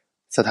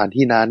สถาน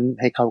ที่นั้น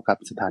ให้เข้ากับ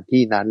สถาน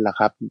ที่นั้นแหละ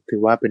ครับถื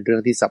อว่าเป็นเรื่อ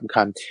งที่สำ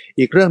คัญ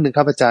อีกเรื่องหนึ่งค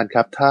รับอาจารย์ค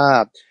รับถ้า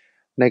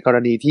ในกร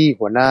ณีที่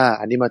หัวหน้า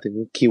อันนี้มาถึง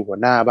คิวหัว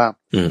หน้าบ้าง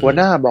หัวห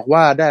น้าบอก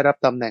ว่าได้รับ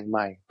ตำแหน่งให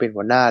ม่เป็น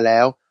หัวหน้าแล้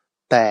ว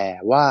แต่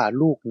ว่า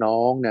ลูกน้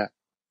องเนี่ย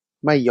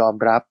ไม่ยอม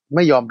รับ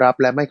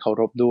และไม่เคา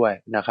รพด้วย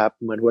นะครับ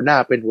เหมือนหัวหน้า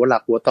เป็นหัวหลั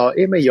กหัวตอ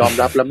ไม่ยอม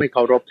รับและไม่เค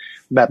ารพ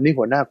แบบนี้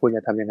หัวหน้าควรจ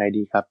ะทำยังไง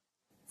ดีครับ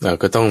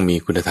ก็ต้องมี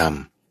คุณธรรม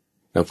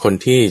แล้วคน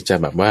ที่จะ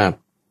แบบว่า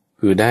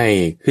คือได้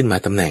ขึ้นมา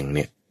ตำแหน่งเ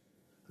นี่ย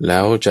แล้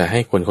วจะให้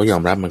คนเขายอ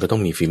มรับมันก็ต้อ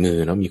งมีฝีมือ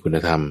เนาะมีคุณ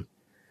ธรรม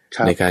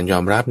ในการยอ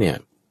มรับเนี่ย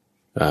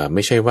ไ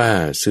ม่ใช่ว่า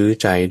ซื้อ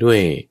ใจด้วย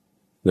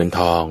เงินท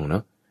องเนา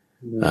ะ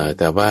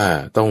แต่ว่า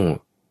ต้อง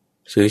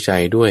ซื้อใจ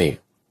ด้วย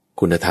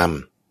คุณธรรม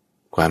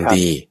ความ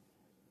ดี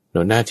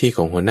หน้าที่ข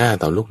องหัวหน้า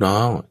ต่อลูกน้อ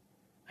ง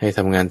ให้ท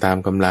ำงานตาม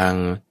กำลัง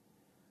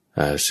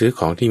ซื้อข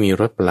องที่มี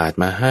รถประหลาด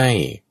มาใ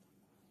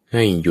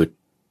ห้หยุด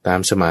ตาม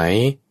สมัย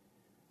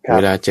เว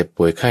ลาเจ็บ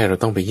ป่วยไข้เรา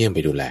ต้องไปเยี่ยมไป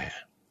ดูแล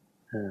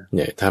เ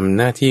นี่ยทำ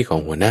หน้าที่ของ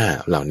หัวหน้า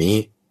เหล่านี้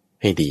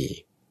ให้ดี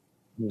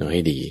ใ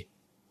ห้ดี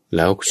แ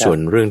ล้วส่วน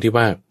เรื่องที่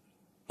ว่า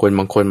คน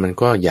บางคนมัน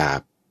ก็หยา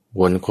บ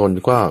คน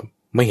ก็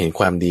ไม่เห็น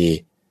ความดี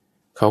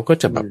เขาก็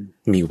จะแบบ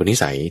มีอุปนิ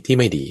สัยที่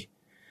ไม่ดี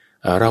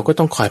เราก็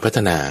ต้องคอยพัฒ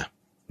นา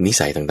นิ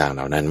สัยต่างๆเห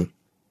ล่านั้น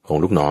ของ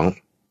ลูกน้อง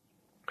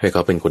ให้เข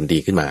าเป็นคนดี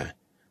ขึ้นมา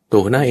ตัว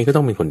หัวหน้าเองก็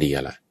ต้องเป็นคนดี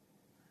ล่ะ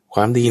คว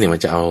ามดีเนี่ยมัน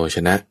จะเอาช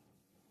นะ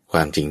คว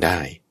ามจริงได้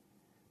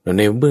แล้วใ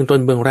นเบื้องต้น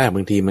เบื้องแรกบ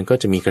างทีมันก็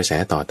จะมีกระแส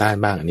ต่อต้าน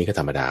บ้างอันนี้ก็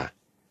ธรรมดา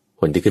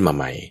คนที่ขึ้นมาใ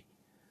หม่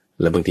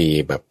แล้วบางที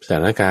แบบสถ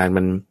านการณ์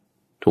มัน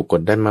ถูกก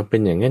ดดันมาเป็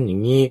นอย่างนั้นอย่า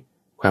งนี้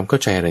ความเข้า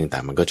ใจอะไรต่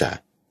างๆมันก็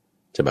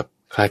จะแบบ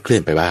คลาดเคลื่อ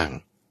นไปบ้าง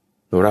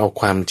เราเอา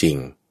ความจริง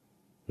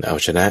เอา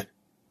ชนะ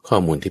ข้อ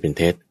มูลที่เป็น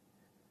เท็จ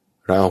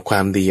เราเอาควา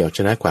มดีเอาช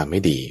นะความไม่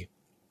ดี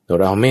เร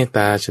าเอาเมตต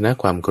าชนะ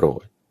ความโกร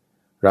ธ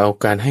เราเอา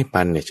การให้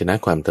ปันเนี่ยชนะ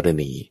ความตระ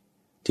หนี่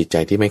จิตใจ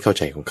ที่ไม่เข้า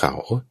ใจของเขา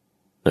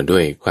ด้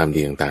วยความดี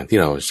ต่างๆที่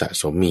เราสะ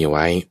สมมีไ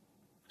ว้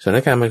สถาน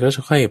การณ์มันก็จ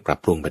ะค่อยปรับ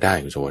ปรุงไปได้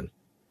คุณโซน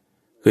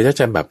คือถ้า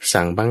จะแบบ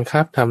สั่งบัง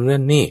คับทำเรื่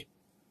องนี้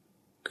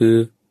คือ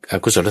อ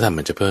กุศลธรรม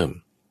มันจะเพิ่ม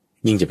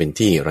ยิ่งจะเป็น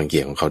ที่รังเกี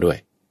ยจของเขาด้วย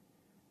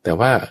แต่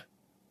ว่า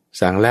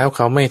สั่งแล้วเข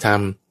าไม่ท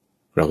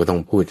ำเราก็ต้อง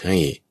พูดให้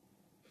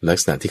ลัก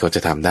ษณะที่เขาจ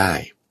ะทำได้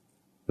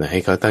ใ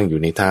ห้เขาตั้งอ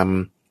ยู่ในธรรม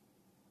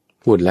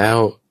พูดแล้ว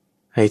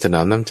ให้ถน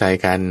อมน้ำใจ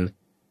กัน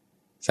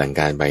สั่งก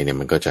ารไปเนี่ย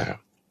มันก็จะ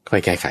ค่อ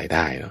ยแก้ไขไ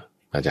ด้เนาะ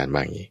อาจารย์ว่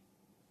าอย่างนี้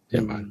ใช่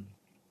ไหม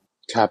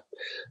ครับ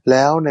แ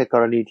ล้วในก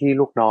รณีที่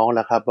ลูกน้อง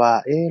ล่ะครับว่า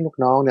ลูก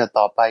น้องเนี่ย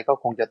ต่อไปก็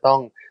คงจะต้อง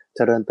เจ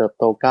ริญเติบ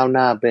โตก้าวห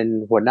น้าเป็น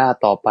หัวหน้า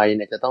ต่อไปเ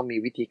นี่ยจะต้องมี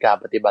วิธีการ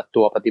ปฏิบัติ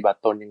ตัวปฏิบัติ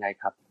ตนยังไง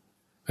ครับ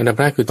อันดับ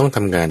แรกคือต้องท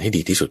ำงานให้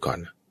ดีที่สุดก่อน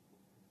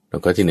แล้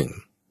วก็ที่หนึ่ง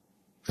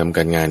ทำก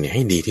ารงานเนี่ยใ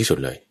ห้ดีที่สุด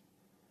เลย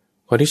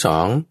ข้อที่สอ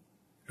ง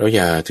เราอ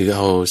ย่าถือเอ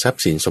าทรัพ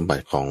ย์สินสมบั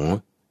ติของ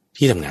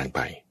ที่ทำงานไป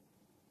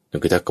นั่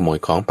นคือถ้าขโมย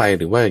ของไป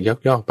หรือว่ายัก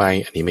ยอกไป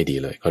อันนี้ไม่ดี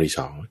เลยข้อที่ส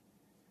อง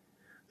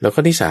แล้วข้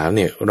อที่สามเ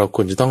นี่ยเราค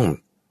วรจะต้อง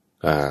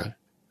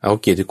เอา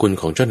เกียรติคุณ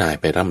ของเจ้านาย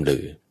ไปร่ำลื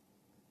อ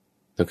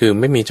ก็คือ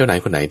ไม่มีเจ้านาย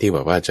คนไหนที่แบ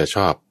บว่าจะช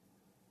อบ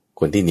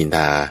คนที่นินท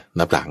า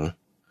รับหลัง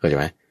เข้าใจ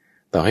ไหม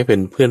ต่อให้เป็น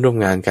เพื่อนร่วม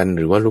งานกัน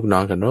หรือว่าลูกน้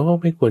องกันเราก็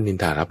ไม่ควรนิน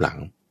ทารับหลัง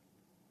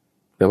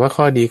แต่ว่า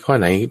ข้อดีข้อ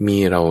ไหนมี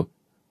เรา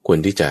ควร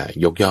ที่จะ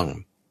ยกย่อง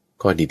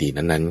ข้อดีๆ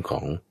นั้นๆขอ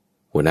ง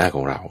หัวหน้าข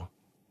องเรา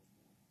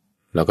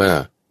แล้วก็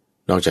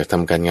นอกจากท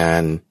ำการงา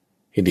น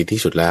ให้ดีที่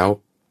สุดแล้ว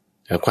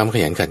ความข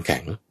ยันขันแข็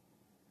ง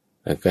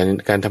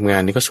การทำงา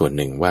นนี่ก็ส่วนห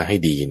นึ่งว่าให้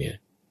ดีเนี่ย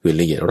คือ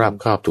ละเอียดรอบ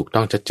คอบถูกต้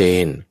องชัดเจ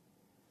น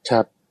ค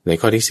รับใน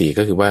ข้อที่สี่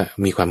ก็คือว่า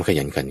มีความข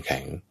ยันขันแข็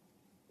ง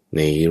ใ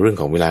นเรื่อง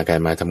ของเวลาการ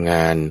มาทำง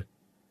าน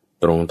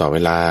ตรงต่อเว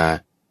ลา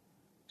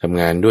ทำ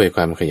งานด้วยค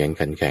วามขยัน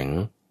ขันแข็ง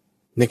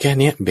ในแค่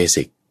นี้เบ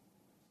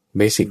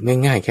สิก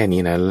ง่ายๆแค่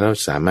นี้นะแล้ว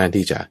สามารถ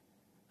ที่จะ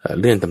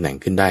เลื่อนตำแหน่ง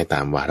ขึ้นได้ต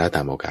ามวาระต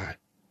ามโอกาส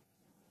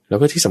แล้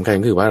วก็ที่สำคัญ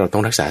ก็คือว่าเราต้อ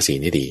งรักษาศีล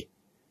ให้ดี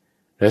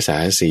รักษา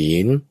ศี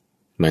ล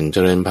มันเจ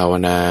ริญภาว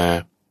นา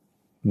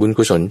บุญ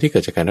กุศลที่เกิ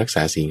ดจากการรักษ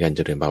าศีลการเจ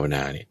ริญภาวน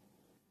าเนี่ย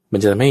มัน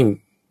จะทำให้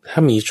ถ้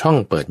ามีช่อง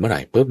เปิดเมื่อไหร่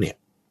ปุ๊บเนี่ย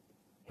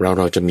เ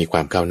ราจะมีคว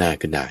ามก้าวหน้า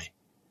ขึ้นได้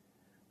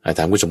ถ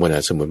ามคุณสมบูร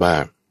ณ์สมมติว่า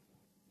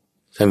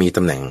ถ้ามีต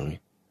ำแหน่ง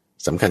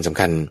สำ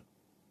คัญ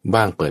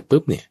บ้างเปิด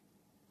ปุ๊บเนี่ย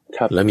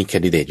แล้วมีแค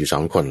นดิเดตอยู่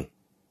2 คน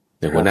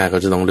แต่หัวหน้าก็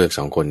จะต้องเลือก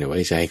2 คนเนี่ยว่า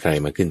จะให้ใคร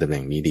มาขึ้นตำแห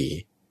น่งนี้ดี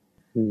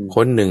ค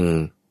นหนึ่ง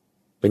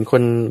เป็นค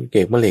นเก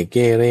เรเก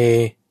เร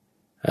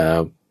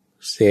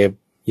เสพ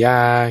ยา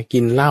กิ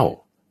นเหล้า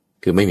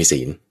คือไม่มีศี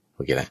ลโอ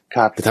เคแล้ว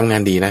แต่ทำงา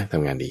นดีนะท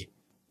ำงานดี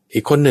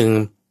อีกคนหนึ่ง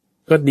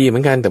ก็ดีเหมื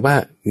อนกันแต่ว่า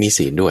มี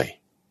ศีลด้วย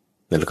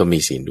แล้วก็มี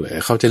ศีลด้วย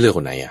เขาจะเลือกค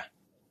นไหน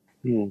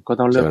ก็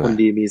ต้องเลือกคน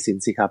ดีมีศีล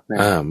สิครับนะ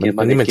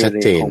มันชัด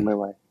เจน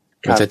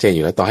มันชัดเจนอ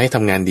ยู่แล้วต่อให้ท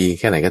ำงานดี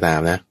แค่ไหนก็ตาม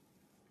นะ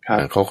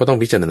เขาก็ต้อง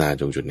พิจารณา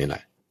ตรงจุดนี้แหล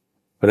ะ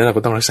เพราะฉะนั้นเรา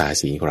ก็ต้องรักษา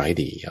ศีลของเราให้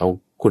ดีเอา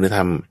คุณธร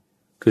รม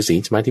คือศีล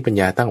สมาธิปัญ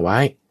ญาตั้งไว้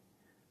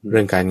เ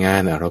รื่องการงา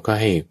นเราก็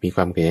ให้มีค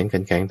วามขยันขั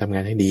นแข็งทำง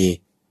านให้ดี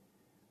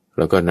แ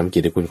ล้วก็นำเกี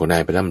ยรติคุณของนา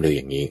ยไปร่ำลืออ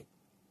ย่างนี้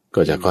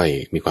ก็จะค่อย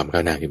มีความก้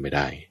าวหน้าขึ้นไปไ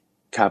ด้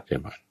ครับใช่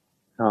ไหม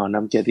น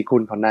ำเกียรติคุ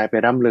ณของนายไป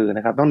ร่ำลือน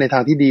ะครับต้องในทา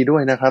งที่ดีด้ว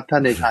ยนะครับถ้า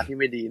ในทางที่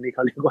ไม่ดีนี่เข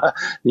าเรียกว่า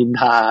นิน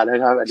ทานะ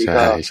ครับอันนี้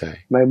ก็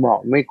ไม่เหมาะ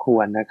ไม่คว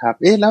รนะครับ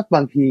แล้วบ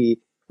างที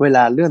เวล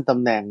าเลื่อนต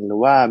ำแหน่งหรือ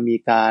ว่ามี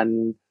การ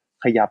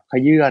ขยับข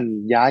ยื่น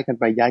ย้ายกัน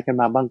ไปย้ายกัน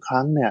มาบางค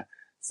รั้งเนี่ย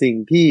สิ่ง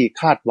ที่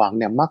คาดหวัง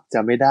เนี่ยมักจะ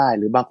ไม่ได้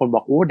หรือบางคนบ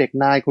อกโอ้เด็ก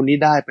นายคนนี้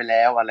ได้ไปแ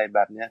ล้วอะไรแบ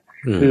บเนี้ย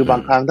คือบา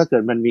งครั้งถ้าเกิ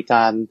ดมันมีก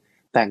าร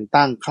แต่ง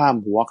ตั้งข้าม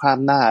หัวข้าม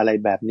หน้าอะไร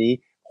แบบนี้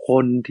ค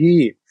นที่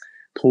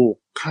ถูก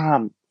ข้า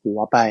มหัว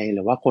ไปห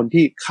รือว่าคน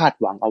ที่คาด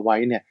หวังเอาไว้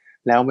เนี่ย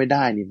แล้วไม่ไ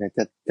ด้นี่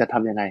จะท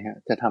ำยังไงฮะ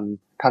จะ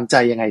ทำใจ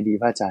ยังไงดี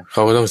พระอาจารย์เข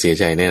าก็ต้องเสีย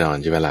ใจแน่นอน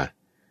ใช่ไหมล่ะ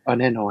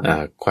แน่นอน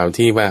ความ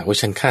ที่ว่าโอ้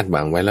ฉันคาดห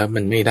วังไว้แล้ว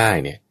มันไม่ได้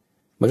เนี่ย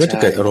มันก็จะ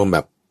เกิดอารมณ์แบ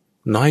บ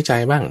น้อยใจ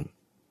บ้าง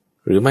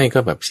หรือไม่ก็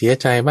แบบเสีย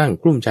ใจบ้าง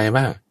กลุ้มใจ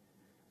บ้าง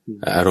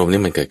อารมณ์นี้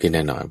มันเกิดขึ้นแ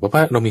น่นอนเพราะว่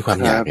าเรามีความ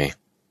อยากไง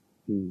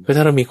เพราะถ้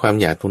าเรามีความ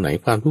อยากตรงไหน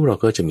ความทุกข์เรา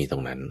ก็จะมีตร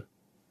งนั้น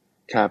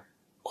ครับ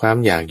ความ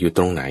อยากอยู่ต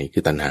รงไหนคื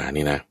อตัณหา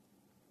นี่นะ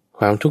ค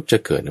วามทุกข์จะ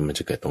เกิดมัน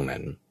จะเกิดตรงนั้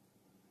น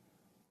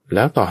แ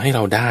ล้วต่อให้เร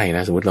าได้น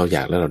ะสมมติเราอย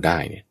ากแล้วเราได้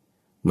เนี่ย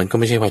มันก็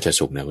ไม่ใช่ว่าจะ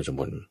สุขนะคุณสม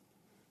บูรณ์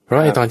เพรา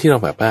ะไอ้ตอนที่เรา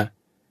แบบว่า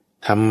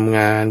ทำง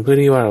านเพื่อ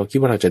ที่ว่าเราคิด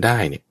ว่าเราจะได้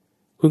เนี่ย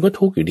คุณก็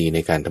ทุกข์อยู่ดีใน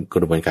การก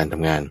ระบวนการท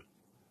ำงาน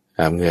อ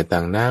าบเหงื่อต่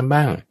างน้ำ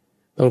บ้าง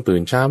ต้องตื่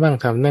นเช้าบ้าง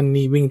ทำนั่น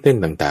นี่วิ่งเต้น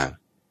ต่าง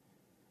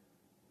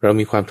ๆเรา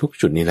มีความทุกข์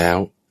จุดนี้แล้ว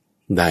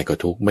ได้ก็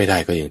ทุกข์ไม่ได้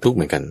ก็ยังทุกข์เ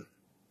หมือนกัน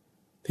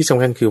ที่ส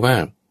ำคัญคือว่า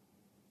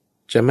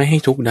จะไม่ให้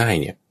ทุกข์ได้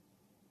เนี่ย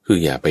คือ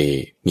อย่าไป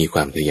มีคว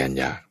ามทะยาน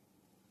อยาก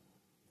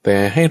แต่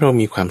ให้เรา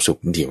มีความสุข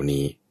เดี๋ยว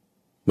นี้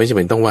ไม่จำเ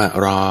ป็นต้องว่า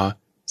รอ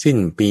สิ้น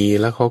ปี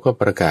แล้วเขาก็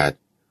ประกาศ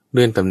เ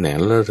ลื่อนตำแหน่งแ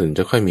ล้วถึงจ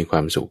ะค่อยมีคว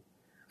ามสุข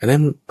อันนั้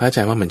นพระอาจ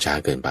ารย์ว่ามันช้า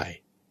เกินไป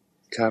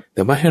ครับแ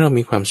ต่ว่าให้เรา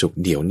มีความสุข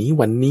เดี๋ยวนี้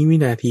วันนี้วิ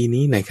นาที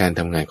นี้ในการ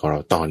ทำงานของเรา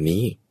ตอน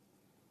นี้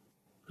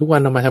ทุกวั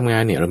นเรามาทำงา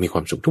นเนี่ยเรามีคว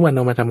ามสุขทุกวันเร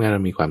ามาทำงานเร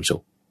ามีความสุ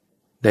ข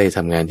ได้ท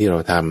ำงานที่เรา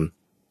ท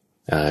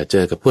ำเจ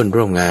อกับเพื่อน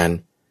ร่วมงาน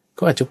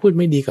ก็อาจจะพูด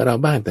ไม่ดีกับเรา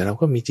บ้างแต่เรา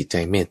ก็มีจิตใจ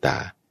เมตตา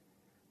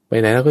ไป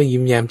ไหนเราก็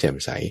ยิ้มแย้มแจ่ม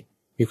ใส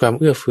มีความ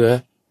เอื้อเ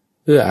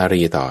ฟื้ออา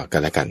รีต่อกั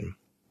นและกัน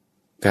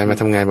การมา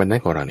ทำงานวันนั้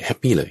นของเราเนี่ยแฮป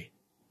ปี้เลย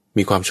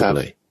มีความสุข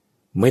เลย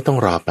ไม่ต้อง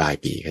รอปลาย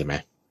ปีใช่ไหม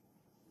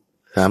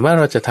ถามว่าเ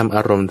ราจะทำอ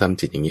ารมณ์ทำ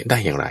จิตอย่างนี้ได้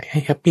อย่างไรให้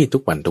แฮปปี้ทุ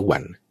กวัน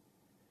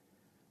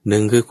หนึ่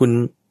งคือคุณ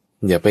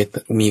อย่าไป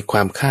มีคว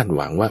ามคาดห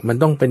วังว่ามัน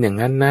ต้องเป็นอย่าง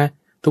นั้นนะ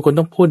ทุกคน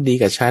ต้องพูดดี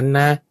กับฉัน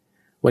นะ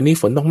วันนี้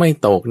ฝนต้องไม่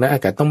ตกนะอา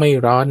กาศต้องไม่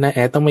ร้อนนะแอ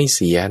ร์ต้องไม่เ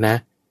สียนะ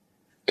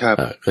ครับ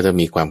ก็จะ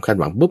มีความคาด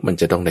หวังปุ๊บมัน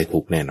จะต้องได้ทุ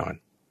กแน่นอน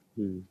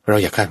เรา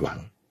อย่าคาดหวัง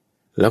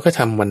แล้วก็ท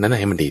ำวันนั้น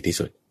ให้มันดีที่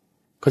สุด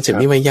คอนเซ็ปต์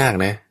นี้ไม่ยาก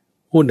นะ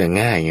พูด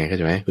ง่ายไงเข้าใ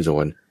จไหมคุณโจ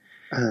น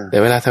แต่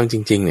เวลาทำจ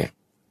ริงๆเนี่ย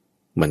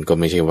มันก็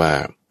ไม่ใช่ว่า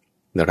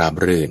ราบ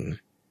รื่น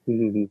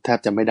แทบ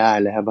จะไม่ได้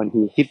เลยครับบาง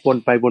ทีคิดวน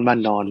ไปวนมา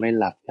นอนไม่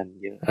หลับกัน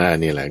เยอะ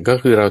นี่แหละก็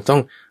คือเราต้อง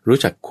รู้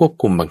จักควบ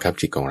คุมบังคับ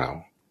จิตของเรา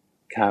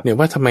ครับเนี่ย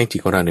ว่าทำไมจิต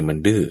ของเราเนี่ยมัน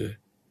ดื้อ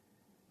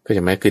ก็ใ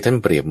ช่ไหมคือท่าน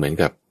เปรียบเหมือน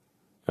กับ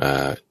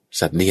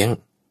สัตว์เลี้ยง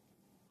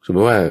สมม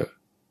ติว่า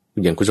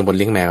อย่างคุณสมบัติเ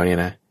ลี้ยงแมวเนี่ย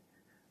นะ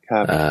ค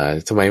รับ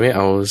ทำไมไม่เอ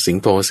าสิง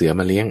โตเสือ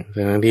มาเลี้ยง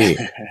ทั้งที่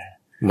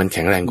มันแ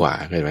ข็งแรงกว่า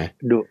ใช่ไหม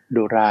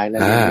ดุร้ายและ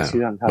เลี้ยงไม่เ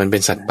ชื่องครับมันเป็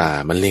นสัตว์ป่า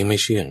มันเลี้ยงไม่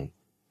เชื่อง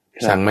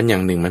สั่งมันอย่า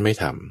งหนึ่งมันไม่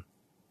ท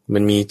ำมั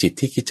นมีจิต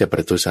ที่คิดจะปร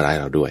ะทุษร้าย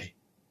เราด้วย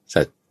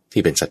สัตว์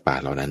ที่เป็นสัตว์ป่า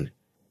เหล่านั้น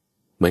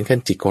เหมือนกัน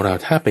จิตของเรา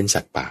ถ้าเป็น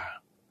สัตว์ป่า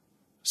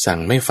สั่ง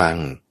ไม่ฟัง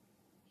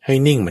ให้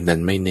นิ่งมันดั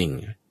นไม่นิ่ง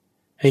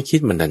ให้คิด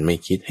มันดันไม่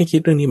คิดให้คิด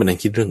เรื่องนี้มันดัน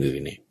คิดเรื่องอื่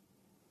น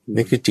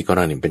นี่คือจิตของเ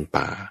ราเนี่ยเป็น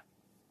ป่า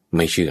ไ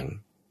ม่เชื่อง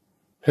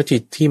ถ้าจิ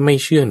ตที่ไม่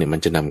เชื่องเนี่ยมัน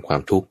จะนำควา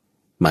มทุกข์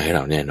มาให้เร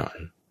าแน่นอน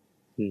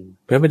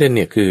เพราะประเด็นเ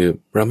นี่ยคือ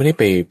เราไม่ได้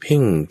ไปเพ่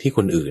งที่ค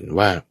นอื่น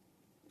ว่า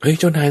เฮ้ย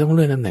เจ้านายต้องเ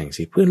ลื่อนตำแหน่ง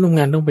สิเพื่อนร่วม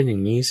งานต้องเป็นอย่า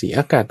งนี้สิ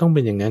อากาศต้องเ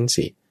ป็นอย่างนั้น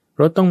สิ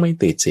รถต้องไม่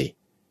ติดสิ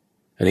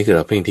อันนี้คือเร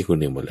าเพ่งที่คน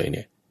อื่นหมดเลยเ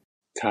นี่ย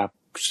ครับ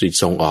จิต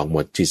ส่งออกหม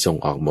ดจิตส่ง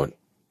ออกหมด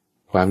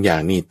ความอยา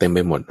กนี่เต็มไป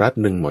หมดรัด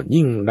หนึ่งหมด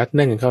ยิ่งรัดแ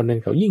น่นเข้า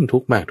ยิ่งทุ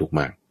กข์มาก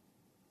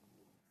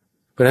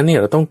เพราะฉะนั้นเนี่ย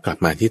เราต้องกลับ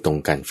มาที่ตรง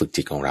การฝึก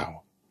จิตของเรา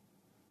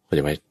เข้า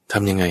ใจไหมท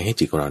ำยังไงให้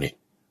จิตของเราเนี่ย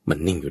มัน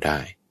นิ่งอยู่ได้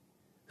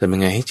ทำยั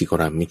งไงให้จิตของ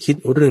เราไม่คิด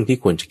เรื่องที่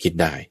ควรจะคิด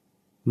ได้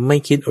ไม่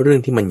คิดเรื่อง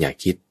ที่มันอยาก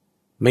คิด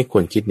ไม่ค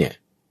วรคิดเนี่ย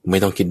ไม่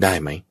ต้องคิดได้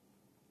ไหม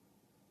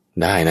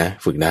ได้นะ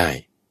ฝึกได้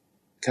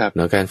ครับแ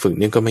ล้วการฝึก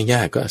เนี่ยก็ไม่ย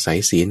ากก็อาศัย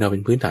ศีลเราเป็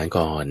นพื้นฐาน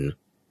ก่อน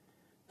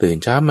ตื่น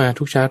เช้ามา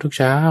ทุกเ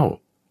ช้า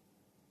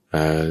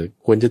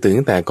ควรจะตื่น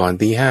ตั้งแต่ก่อน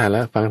ตี 5แ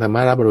ล้วฟังธรรม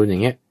ะรับอรุณอย่า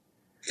งเงี้ย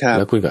แ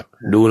ล้วคุณก็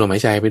ดูลมหา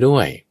ยใจไปด้ว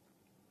ย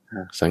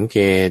สังเก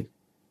ต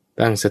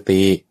ตั้งส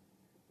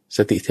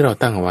ติที่เรา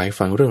ตั้งเอาไว้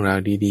ฟังเรื่องราว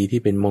ดีๆ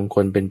ที่เป็นมงค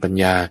ลเป็นปัญ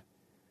ญา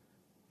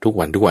ทุก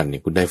วันเนี่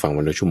ยคุณได้ฟัง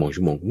วันละชั่วโม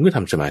งคุณก็ท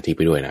ำสมาธิไ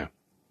ปด้วยนะ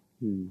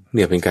เ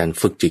นี่ยเป็นการ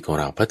ฝึกจิตของ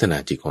เราพัฒนา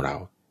จิตของเรา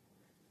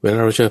เวลา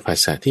เราเจอภา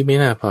ษาที่ไม่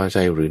น่าพอใจ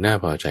หรือน่า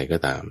พอใจก็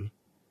ตาม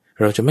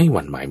เราจะไม่ห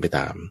วั่นไหวไปต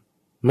าม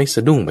ไม่ส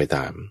ะดุ้งไปต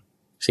าม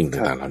สิ่ง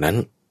ต่างๆเหล่านั้น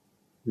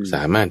ส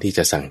ามารถที่จ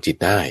ะสั่งจิต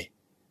ได้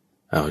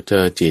เจ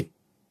อจิต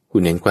คุ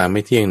ณเห็นความไ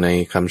ม่เที่ยงใน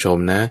คำชม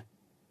นะ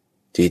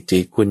จิต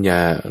คุณอย่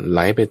าไหล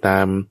ไปตา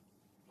ม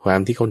ความ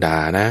ที่เขาด่า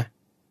นะ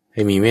ใ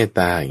ห้มีเมตต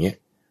าอย่างเงี้ย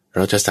เร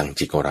าจะสั่ง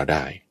จิตของเราไ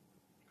ด้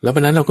แล้ววั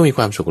นนั้นเราก็มีค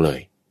วามสุขเลย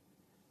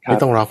ไม่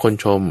ต้องรอคน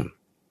ชม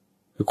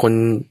คือคน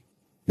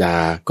ด่า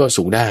ก็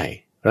สุขได้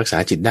รักษา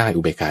จิตได้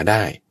อุเบกขาไ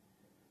ด้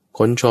ค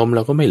นชมเร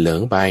าก็ไม่เหลิ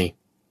งไป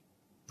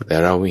แต่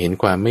เราเห็น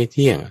ความไม่เ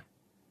ที่ยง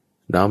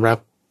น้อมรับ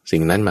สิ่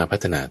งนั้นมาพั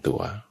ฒนาตัว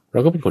เรา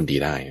ก็เป็นคนดี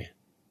ได้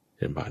เ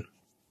ช่นบ้าน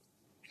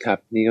ครับ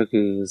นี่ก็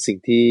คือสิ่ง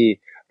ที่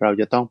เรา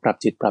จะต้องปรับ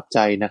จิตปรับใจ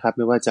นะครับไ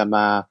ม่ว่าจะม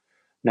า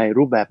ใน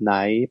รูปแบบไหน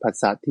ภา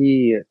ษาที่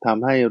ท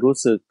ำให้รู้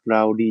สึกเร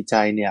าดีใจ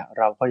เนี่ย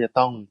เราก็จะ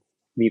ต้อง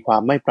มีควา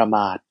มไม่ประม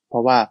าทเพรา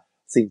ะว่า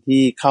สิ่ง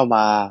ที่เข้าม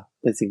า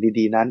เป็นสิ่ง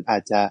ดีๆนั้นอา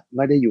จจะไ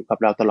ม่ได้อยู่กับ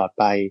เราตลอด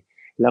ไป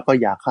แล้วก็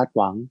อย่าคาดห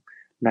วัง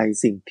ใน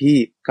สิ่งที่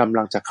กำ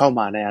ลังจะเข้า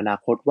มาในอนา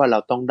คตว่าเรา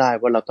ต้องได้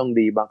ว่าเราต้อง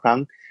ดีบางครั้ง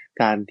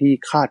การที่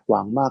คาดห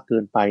วังมากเกิ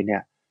นไปเนี่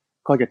ย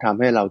ก็จะทำ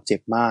ให้เราเจ็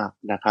บมาก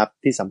นะครับ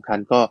ที่สำคัญ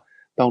ก็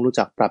ต้องรู้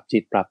จักปรับจิ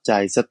ตปรับใจ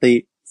สติ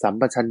สัม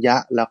ปชัญญะ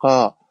แล้วก็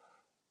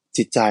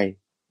จิตใจ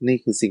นี่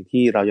คือสิ่ง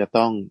ที่เราจะ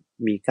ต้อง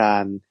มีกา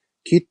ร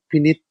คิดพิ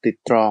นิจตรึก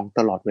ตรองต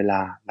ลอดเวล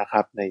านะค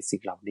รับในสิ่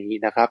งเหล่านี้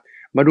นะครับ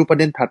มาดูประ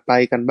เด็นถัดไป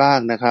กันบ้าง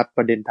นะครับป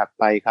ระเด็นถัด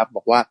ไปครับบ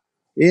อกว่า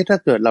ถ้า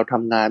เกิดเราท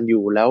ำงานอ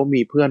ยู่แล้ว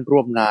มีเพื่อนร่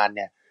วมงานเ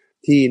นี่ย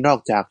ที่นอก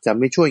จากจะ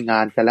ไม่ช่วยงา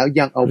นกันแล้ว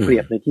ยังเอาเปรี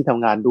ยบในที่ท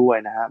ำงานด้วย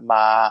นะฮะม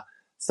า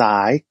สา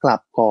ยกลั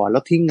บก่อนแล้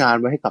วทิ้งงาน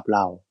ไว้ให้กับเร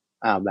า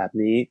แบบ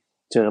นี้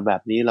เจอแบ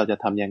บนี้เราจะ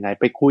ทำยังไง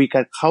ไปคุยกั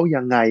นเขา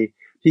ยังไง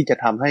ที่จะ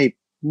ทำให้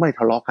ไม่ท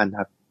ะเลาะกันค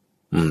รับ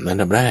อัน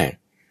ดับแรก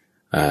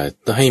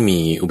ต้องให้มี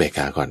อุเบกข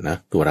าก่อนนะ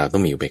ตัวเราต้อ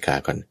งมีอุเบกขา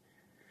ก่อน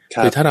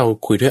คือถ้าเรา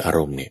คุยด้วยอาร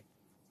มณ์เนี่ย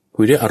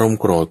คุยด้วยอารมณ์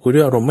โกรธคุยด้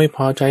วยอารมณ์ไม่พ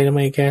อใจทำไม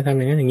แกทำอ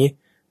ย่างนั้นอย่างนี้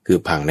คือ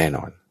พังแน่น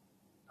อน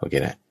โอเค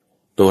นะ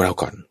ตัวเรา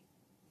ก่อน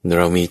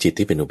เรามีจิต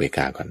ที่เป็นอุเบกข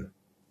าก่อน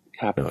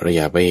เราอ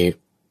ย่าไป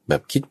แบ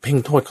บคิดเพ่ง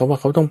โทษเขาว่า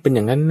เขาต้องเป็นอ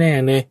ย่างนั้นแน่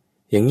เลย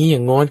อย่างนี้อย่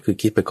างงอนคือ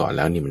คิดไปก่อนแ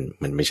ล้วนี่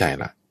มันไม่ใช่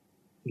ละ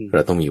เร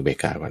าต้องมีอุเบก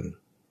ขาก่อน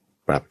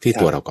ปรับที่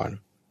ตัวเราก่อน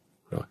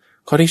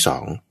ข้อที่สอ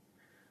ง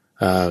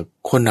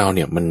คนเราเ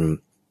นี่ยมัน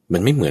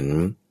ไม่เหมือน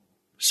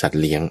สัตว์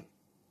เลี้ยง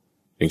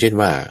อย่างเช่น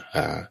ว่า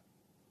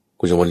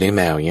คุณสมบูรณ์เลี้ยงแ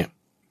มวอย่างเงี้ย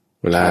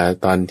เวลา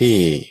ตอนที่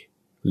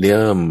เลี้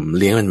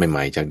ยงมันให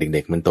ม่ๆจากเ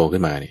ด็กๆมันโตขึ้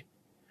นมาเนี่ย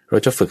เรา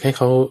จะฝึกให้เ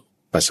ขา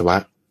ปัสสาวะ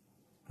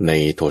ใน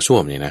โถส้ว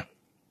มเนี่ยนะ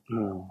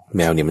แ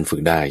มวเนี่ยมันฝึ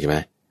กได้ใช่ไหม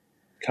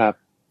ครับ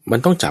มัน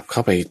ต้องจับเข้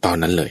าไปตอน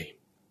นั้นเลย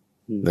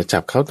แล้วจั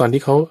บเขาตอน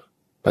ที่เขา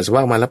ปัสสาวะ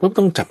ออกมาแล้วปุ๊บ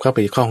ต้องจับเข้าไป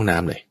เข้าห้องน้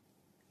ำเลย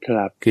ค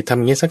รับคือทำอ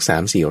ย่างนี้สัก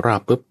 3-4 รอ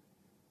บปุ๊บ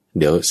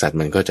เดี๋ยวสัตว์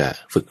มันก็จะ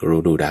ฝึก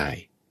รู้ดูได้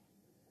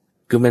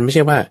คือมันไม่ใ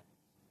ช่ว่า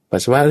ปั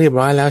สสาวะเรียบ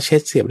ร้อยแล้วเช็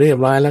ดเสียบเรียบ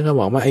ร้อยแล้วก็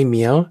บอกว่าไอ้เห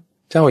มียว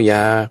เจ้าอย่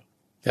า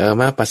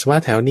มาปัสสาวะ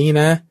แถวนี้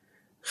นะ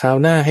คราว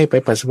หน้าให้ไป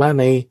ปัสสาวะ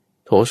ใน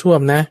โถส้ว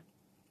มนะ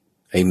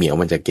ไอ้เหมียว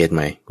มันจะเก็ตไห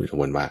มคุณสม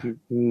บูรณ์ว่า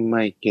ไ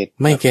ม่เก็ต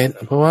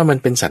เพราะว่ามัน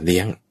เป็นสัตว์เลี้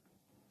ยง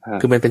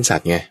คือมันเป็นสัต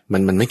ว์ไงมั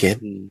นไม่เก็ต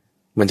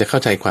มันจะเข้า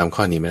ใจความข้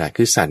อนี้ไม่ได้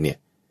คือสัตว์เนี่ย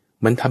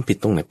มันทำผิด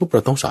ตรงไหนปุ๊บเร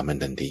าต้องสอนมัน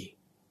ทันที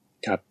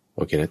ครับโ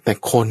อเคนะแต่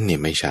คนเนี่ย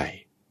ไม่ใช่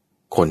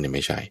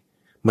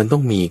มันต้อ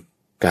งมี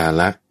กา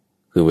ล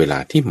คือเวลา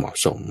ที่เหมาะ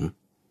สม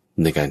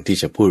ในการที่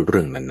จะพูดเ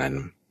รื่องนั้น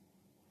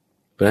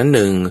ๆเพราะฉะนั้นห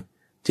นึ่ง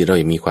ที่เรา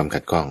มีความ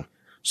ขัดข้อง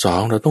สอ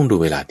งเราต้องดู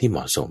เวลาที่เหม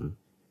าะสม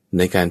ใ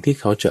นการที่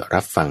เขาจะ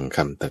รับฟังค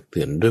ำตักเตื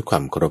อนด้วยควา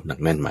มเคารพหนัก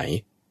แน่นไหม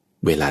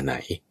เวลาไหน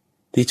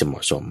ที่จะเหมา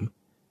ะสม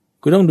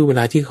คุณต้องดูเว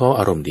ลาที่เขา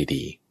อารมณ์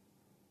ดี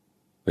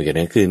ๆเพราะฉะ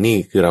นั้นนี่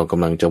คือเราก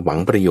ำลังจะหวัง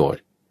ประโยช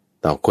น์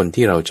ต่อคน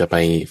ที่เราจะไป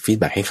ฟีด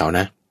แบ็กให้เขา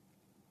นะ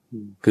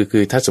คื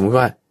อถ้าสมมติ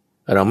ว่า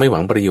เราไม่หวั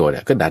งประโยชน์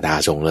ก็ด่า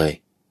ส่งเลย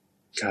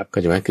ครับก็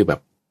จะว่าคือแบบ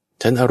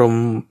ฉันอารม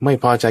ณ์ไม่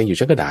พอใจอยู่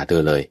ฉันก็ด่าเธ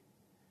อเลย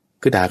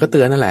คือด่าก็เตื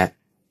อนนั่นแหละ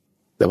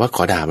แต่ว่าข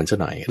อด่ามันซะ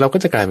หน่อยเราก็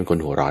จะกลายเป็นคน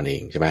หัวร้อนเอ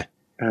งใช่ไหม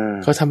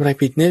เขาทำอะไร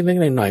ผิดนิด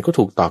หน่อยก็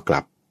ถูกตอบกลั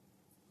บ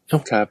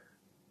ครับ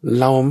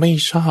เราไม่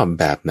ชอบ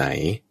แบบไหน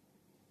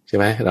ใช่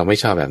ไหมเราไม่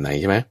ชอบแบบไหน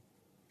ใช่ไหม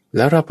แ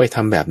ล้วเราไปท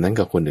ำแบบนั้น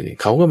กับคนอื่น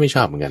เขาก็ไม่ช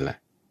อบเหมือนกันแหละ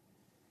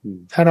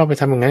ถ้าเราไป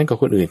ทำอย่างนั้นกับ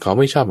คนอื่นเขา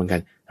ไม่ชอบเหมือนกั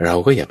นเรา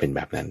ก็อย่าเป็นแ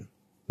บบนั้น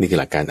นี่คือ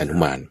หลักการอนุ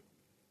มาน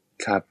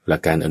ครับหลั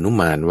กการอนุ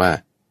มานว่า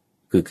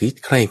คือคิด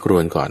ใคร่ครว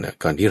ญก่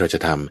อนที่เราจะ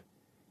ท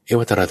ำ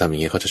ว่าถ้าเราทำอย่า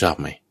งนี้เขาจะชอบ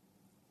ไหม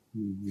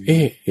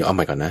เดี๋ยวเอาให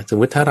ม่ก่อนนะสม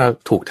มติถ้าเรา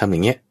ถูกทำอย่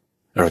างเงี้ย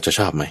เราจะช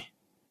อบไหม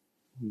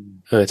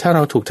ถ้าเร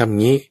าถูกทำ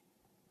งี้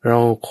เรา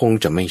คง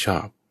จะไม่ชอ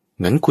บ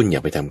งั้นคุณอย่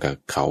าไปทำกับ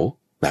เขา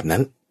แบบนั้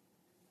น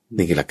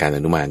นี่คือหลักการอ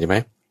นุมานใช่ไหม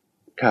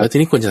แล้วที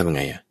นี้คุณจะทำยังไ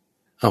ง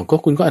ก็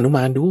คุณก็อนุม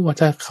านดูว่า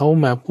ถ้าเขา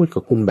มาพูดกั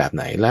บคุณแบบไ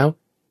หนแล้ว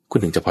คุณ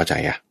ถึงจะพอใจ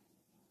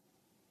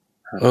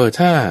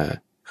ถ้า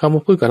เขามา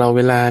พูดกับเราเ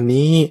วลา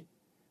นี้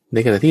ใน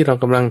ขณะที่เรา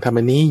กำลังทำ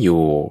อันนี้อ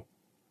ยู่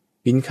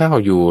กินข้าว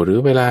อยู่หรือ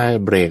เวลา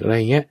เบรกอะไร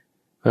เงี้ย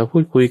เราพู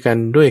ดคุยกัน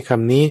ด้วยค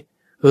ำนี้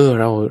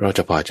เราจ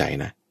ะพอใจ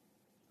นะ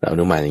เราอ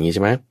นุมานอย่างนี้ใ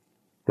ช่ไหม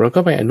เราก็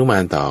ไปอนุมา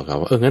นต่อเขา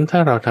ว่างั้นถ้า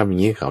เราทำอย่า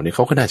งนี้เขาเนี่ยเข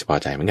าก็น่าจะพอ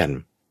ใจเหมือนกัน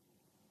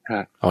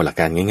เอาหลัก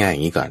การง่ายๆอย่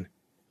างนี้ก่อน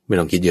ไม่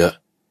ต้องคิดเยอะ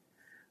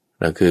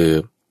แล้วคือ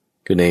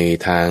ใน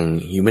ทาง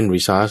human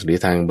resource หรือ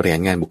ทางบริหา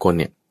รงานบุคคล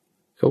เนี่ย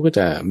เขาก็จ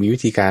ะมีวิ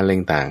ธีการอะไร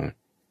ต่าง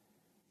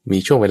มี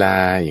ช่วงเวลา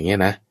อย่างเงี้ย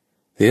นะ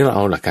ทีนี้เราเ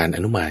อาหลักการอ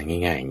นุมานง่า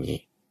ยๆอย่างนี้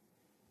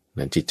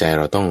จิตใจเ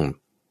ราต้อง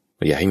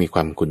อย่าให้มีคว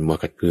ามขุ่นมัว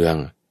ขัดเคือง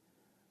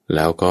แ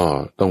ล้วก็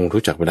ต้อง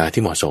รู้จักเวลา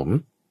ที่เหมาะสม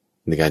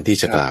ในการที่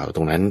จะกล่าวต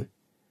รงนั้น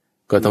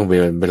ก็ต้องเป็น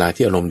เวลา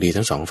ที่อารมณ์ดี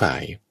ทั้งสองฝ่า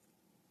ย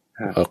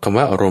คำ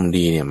ว่าอารมณ์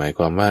ดีเนี่ยหมายค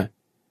วามว่า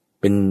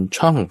เป็น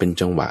ช่องเป็น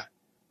จังหวะ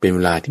เป็นเว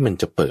ลาที่มัน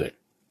จะเปิด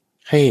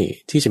ให้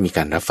ที่จะมีก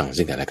ารรับฟัง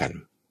ซึ่งกันและกัน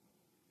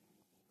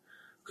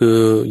คือ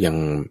อย่า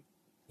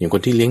งค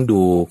นที่เลี้ยง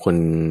ดูคน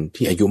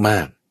ที่อายุมา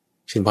ก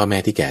เช่นพ่อแม่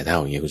ที่แก่เฒ่า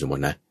อย่างเงี้ยคุณสมบั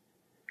ตินะ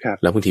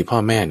แล้วบางทีพ่อ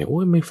แม่เนี่ย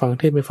ไม่ฟัง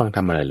เทศไม่ฟังท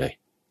ำอะไรเลย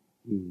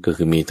ก็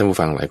คือมีท่านผู้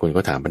ฟังหลายคน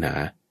ก็ถามปัญหา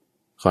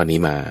ข้อนี้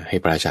มาให้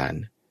พระอาจาร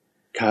ย์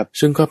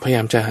ซึ่งก็พยาย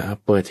ามจะ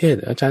เปิดเทศ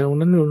อาจารย์ตรง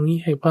นั้นตรงนี้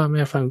ให้พ่อแ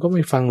ม่ฟังก็ไ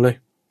ม่ฟังเลย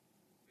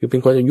คือเป็น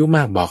คนอายุม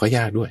ากบอกก็ย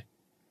ากด้วย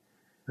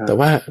แต่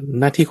ว่า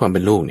หน้าที่ความเป็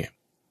นลูกเนี่ย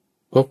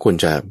ก็ควร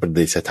จะประ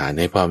ดิษฐาน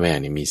ให้พ่อแม่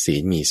เนี่ยมีศี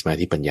ลมีสมา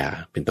ธิปัญญา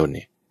เป็นต้นเ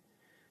นี่ย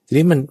ที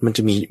นี้มันจ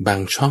ะมีบาง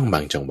ช่องบ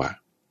างจังหวะ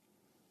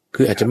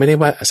คืออาจจะไม่ได้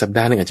ว่าสัปด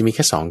าห์นึงอาจจะมีแ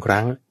ค่2 ค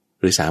รั้ง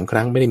หรือ3 ค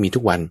รั้งไม่ได้มีทุ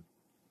กวัน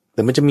แ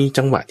ต่มันจะมี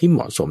จังหวะที่เหม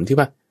าะสมที่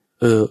ว่า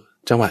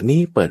จังหวะนี้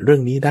เปิดเรื่อ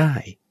งนี้ได้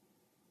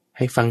ใ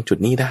ห้ฟังจุด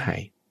นี้ได้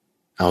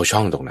เอาช่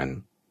องตรงนั้น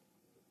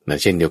นะ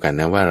เช่นเดียวกัน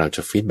นะว่าเราจ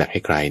ะฟีดแบ็กใ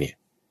ห้ใครเนี่ย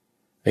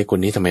ไอ้คน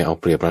นี้ทำไมเอา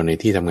เปรียบเราใน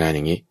ที่ทำงานอ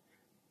ย่างนี้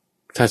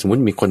ถ้าสมมุติ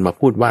มีคนมา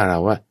พูดว่าเรา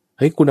ว่าเ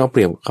ฮ้ยคุณเอาเป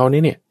รียบเขาเ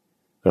นี่ย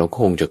เราก็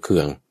คงจะเคื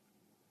อง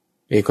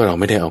ก็เรา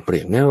ไม่ได้เอาเปรี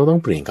ยบงั้นเราต้อ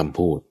งเปลี่ยนคำ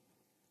พูด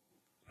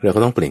เราก็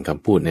ต้องเปลี่ยนค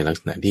ำพูดในลัก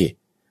ษณะที่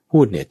พู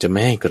ดเนี่ยจะไ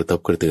ม่ให้กระทบ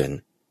กระเทือน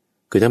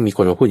คือถ้ามีค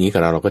นมาพูดอย่างนี้กั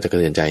บเราก็จะกระ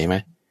เทือนใจใช่ไหม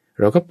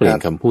เราก็เปลี่ยน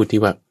คำพูดที่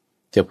ว่า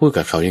จะพูด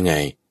กับเขายังไง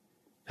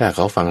ถ้าเข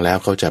าฟังแล้ว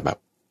เขาจะแบบ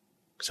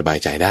สบาย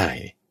ใจได้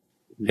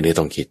อันนี้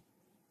ต้องคิด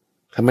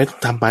ทำไมต้อง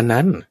ทำปาน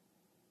นั้น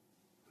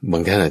บา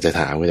งท่านอาจจะ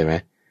ถามใช่ไหม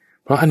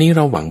เพราะอันนี้เ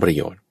ราหวังประโ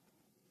ยชน์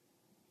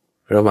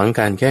เราหวัง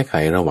การแก้ไข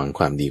เราหวังค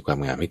วามดีความ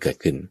งามให้เกิด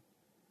ขึ้น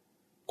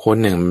คน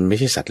หนึ่งมันไม่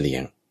ใช่สัตว์เลี้ย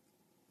ง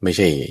ไม่ใ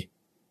ช่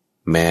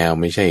แมว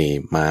ไม่ใช่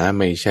หมา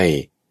ไม่ใช่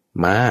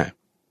ม้า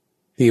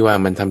ที่ว่า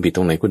มันทำผิดต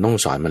รงไหนคุณต้อง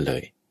สอนมันเล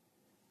ย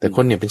แต่ค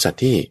นเนี่ยเป็นสัต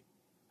ว์ที่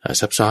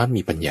ซับซ้อน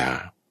มีปัญญา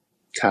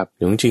ครับ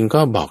จริงๆก็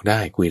บอกได้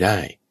คุยได้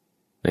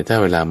ในถ้า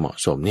เวลาเหมาะ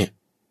สมเนี่ย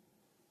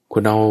คุ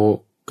ณเอา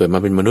เกิดมา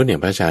เป็นมนุษย์เนี่ย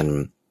พระอาจารย์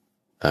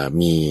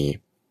มี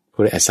พู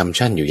ด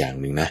assumption อยู่อย่าง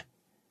หนึ่งนะ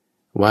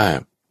ว่า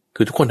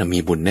คือทุกคนมี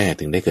บุญแน่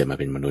ถึงได้เกิดมา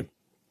เป็นมนุษย์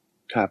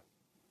ครับ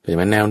แต่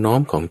ว่าแนวโน้ม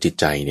ของจิต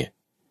ใจเนี่ย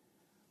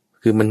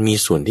คือมันมี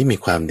ส่วนที่มี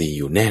ความดีอ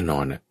ยู่แน่นอ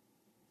นนะ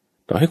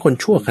ต่อให้คน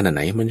ชั่วขนาดไห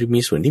นมันจะมี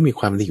ส่วนที่มี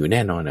ความดีอยู่แ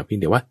น่นอนนะเพียง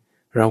แต่ว่า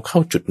เราเข้า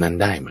จุดนั้น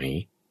ได้ไหม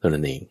เท่า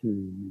นั้นเอง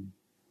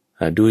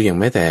ดูอย่าง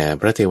แม้แต่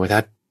พระเทวทั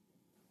ต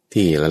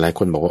ที่หลายๆค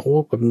นบอกว่าโอ้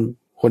เป็น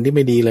คนที่ไ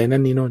ม่ดีเลยนั่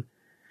นนี่โน่น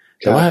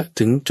แต่ว่า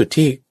ถึงจุด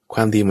ที่คว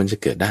ามดีมันจะ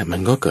เกิดได้มั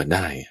นก็เกิดไ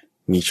ด้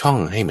มีช่อง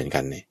ให้เหมือนกั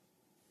นเนี่ย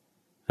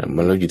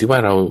มันเราอยู่ที่ว่า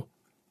เรา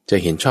จะ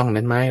เห็นช่อง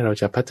นั้นไหมเรา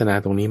จะพัฒนา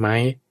ตรงนี้ไหม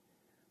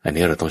อัน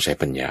นี้เราต้องใช้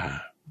ปัญญา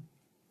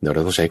เดี๋ยวเร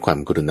าต้องใช้ความ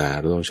กรุณา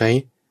เราต้องใช้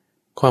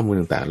ข้อมูล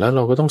ต่างๆแล้วเร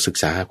าก็ต้องศึก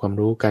ษาความ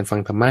รู้การฟัง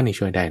ธรรมะนี่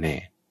ช่วยได้แน่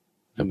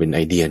เป็นไอ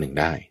เดียหนึ่ง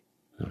ได้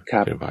ค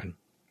รับ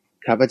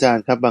ครับอาจาร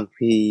ย์ครับบาง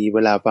ทีเว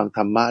ลาฟังธ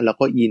รรมะเรา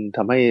ก็อินท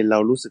ำให้เรา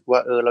รู้สึกว่า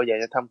เราอยาก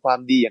จะทำความ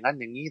ดีอย่างนั้น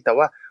อย่างนี้แต่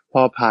ว่าพ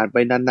อผ่านไป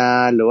นา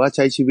นๆหรือว่าใ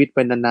ช้ชีวิตไป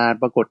นาน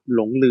ๆปรากฏห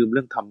ลงลืมเ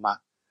รื่องธรรมะ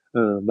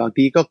บาง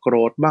ทีก็โกร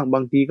ธบ้างบ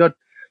างทีก็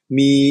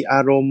มีอ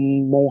ารมณ์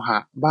โมหะ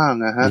บ้าง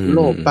ฮะโล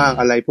ภบ้าง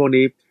อะไรพวก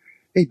นี้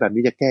แบบ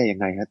นี้จะแก้ยัง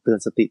ไงฮะเตือน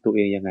สติตัวเอ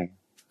งยังไง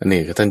อัน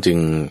นี้ท่านจึง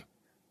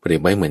เปรีย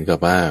บไว้เหมือนกับ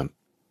ว่า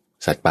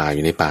สัตว์ป่าอ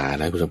ยู่ในป่า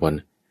นะคุณสมบัติ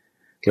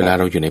เวลา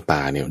เราอยู่ในป่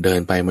าเนี่ยเดิน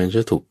ไปมันจ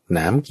ะถูก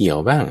น้ำเกี่ยว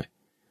บ้าง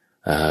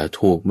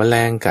ถูกแมล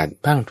งกัด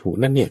บ้างถูก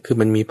นั่นเนี่ยคือ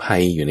มันมีภั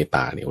ยอยู่ใน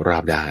ป่าเนี่ยรอ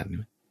บด้าน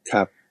ค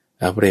รับ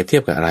เปรียบเทีย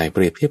บกับอะไรเป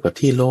รียบเทียบกับ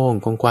ที่โล่ง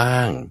กว้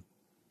าง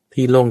ๆ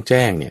ที่โล่งแ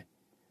จ้งเนี่ย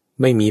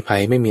ไม่มีภั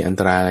ยไม่มีอัน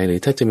ตรายอะไรหรื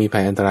อถ้าจะมีภั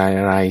ยอันตราย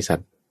อะไรสัต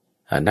ว์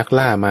นัก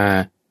ล่ามา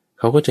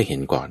เขาก็จะเห็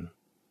นก่อน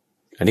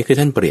อันนี้คือ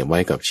ท่านเปรียบไว้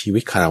กับชีวิ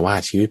ตคฤหัส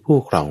ถ์ชีวิตผู้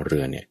ครองเรื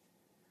อนเนี่ย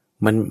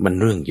มัน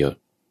เรื่องเยอะ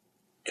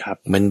ครับ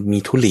มันมี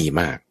ทุลี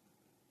มาก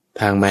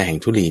ทางมาแห่ง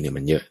ทุลีเนี่ย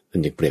มันเยอะท่า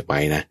นจึงเปรียบไว้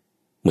นะ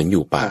เหมือนอ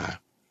ยู่ป่า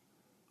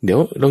เดี๋ยว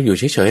เราอยู่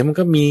เฉยๆมัน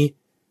ก็มี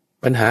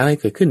ปัญหาอะไร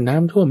เกิดขึ้นน้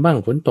ำท่วมบ้าง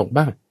ฝนตก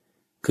บ้าง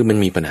คือมัน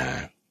มีปัญหา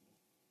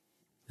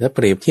แล้วเป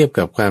รียบเทียบ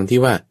กับความที่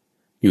ว่า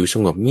อยู่ส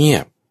งบเงีย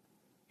บ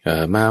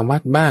มาวั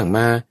ดบ้างม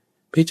า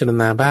พิจาร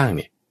ณาบ้างเ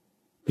นี่ย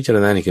พิจาร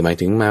ณานี่คือหมาย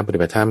ถึงมาปฏิ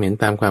บัติธรรมเห็น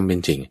ตามความเป็น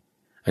จริง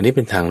อันนี้เ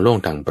ป็นทางโล่ง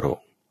ทางโปร่ง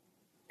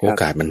โอ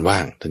กาสมันว่า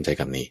งทันใจ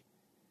คำนี้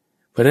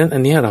เพราะฉะนั้นอั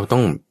นนี้เราต้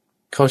อง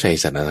เข้าใจ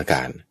สถานก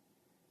ารณ์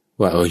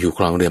ว่าอยู่ค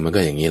ลองเรือมัน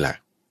ก็อย่างนี้แหละ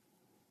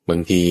บา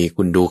งที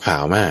คุณดูข่า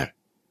วมาก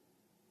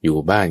อยู่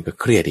บ้านก็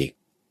เครียดอีก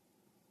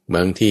บ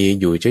างที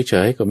อยู่เฉ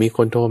ยๆก็มีค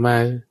นโทรมา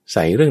ใ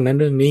ส่เรื่องนั้น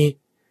เรื่องนี้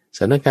ส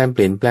ถานการณ์เป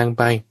ลี่ยนแปลง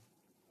ไป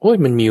โอ้ย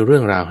มันมีเรื่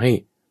องราวให้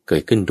เกิ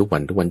ดขึ้นทุกวั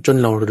นจน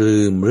เราลื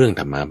มเรื่อง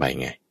ธรรมะไป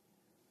ไง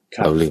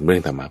เราลืมเรื่อ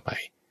งธรรมะไป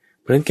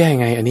เพราะฉะนั้นแก้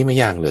ไงอันนี้ไม่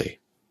ยากเลย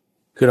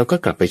คือเราก็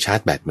กลับไปชาร์จ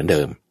แบตเหมือนเ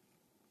ดิม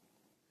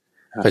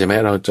ก็จะแม้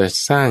เราจะ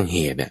สร้างเห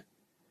ตุเนี่ย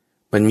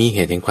มันมีเห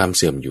ตุแห่งความเ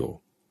สื่อมอยู่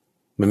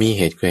มันมีเ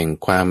หตุแห่ง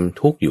ความ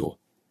ทุกข์อยู่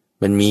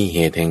มันมีเห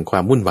ตุแห่งควา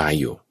มวุ่นวาย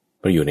อยู่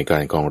เราอยู่ในกา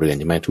รกองเรือน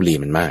ใช่ไหมทุลี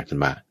มันมากจน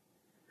ว่า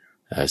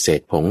เศ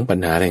ษผงปัญ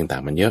หาอะไรต่า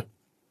งๆมันเยอะ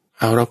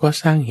เราก็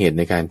สร้างเหตุใ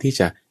นการที่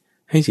จะ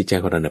ให้จิตใจ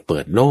ของเราเปิ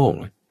ดโล่ง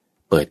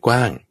เปิดก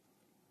ว้าง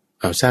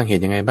สร้างเห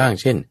ตุยังไงบ้าง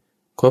เช่น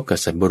คบกับ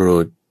สัตบุรุ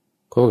ษ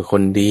คบกับค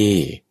นดี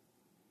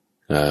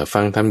ฟั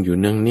งธรรมอยู่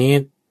เนืองนิ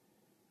ด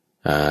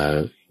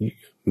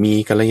มี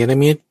กัลยาณ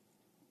มิตร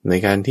ใน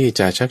การที่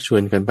จะชักชว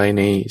นกันไปใ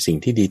นสิ่ง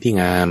ที่ดีที่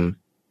งาม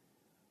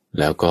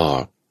แล้วก็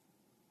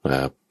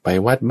ไป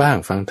วัดบ้าง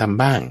ฟังธรรม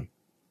บ้าง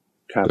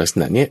ลักษ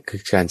ณะนี้คื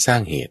อการสร้า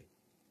งเหตุ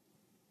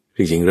จ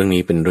ริงๆเรื่อง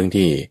นี้เป็นเรื่อง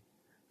ที่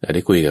ไ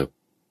ด้คุยกับ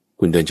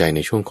คุณเดินใจใน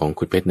ช่วงของ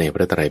คุณเพชรในพ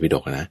ระไตรปิฎ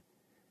กนะ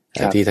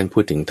ที่ท่านพู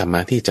ดถึงธรรม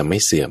ะที่จะไม่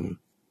เสื่อม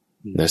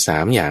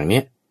3อย่างเนี้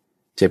ย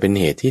จะเป็น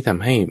เหตุที่ท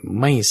ำให้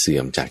ไม่เสื่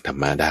อมจากธร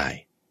รมะได้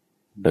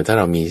โดยถ้าเ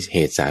รามีเห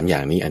ตุ3อย่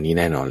างนี้อันนี้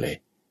แน่นอนเลย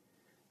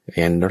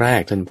อันแร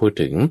กท่านพูด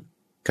ถึง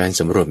การ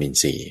สำรวมอิน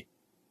ทรีย์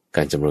ก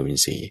ารสำรวมอิน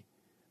ทรีย์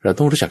เรา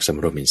ต้องรู้จักส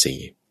ำรวมอินทรี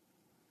ย์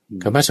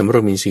คำว่าสำร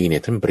วมอินทรีย์เนี่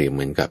ยท่านเปรียบเห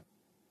มือนกับ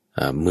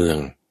เมือง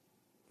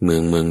ห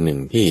นึ่ง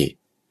ที่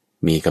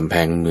มีกำแพ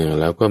งเมือง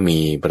แล้วก็มี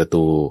ประ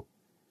ตู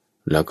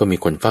แล้วก็มี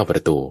คนเฝ้าปร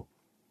ะตู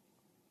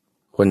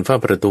คนเฝ้า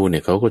ประตูเนี่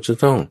ยเขาก็จะ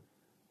ต้อง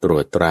ตรว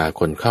จตรา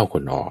คนเข้าค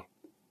นออก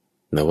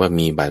นะว่า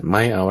มีบัตรไหม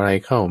เอาอะไร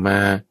เข้ามา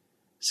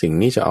สิ่ง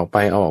นี้จะเอา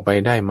ออกไป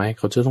ได้ไหมเ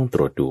ขาจะต้องต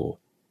รวจดู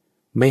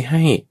ไม่ใ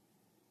ห้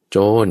โจ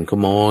รข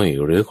โมย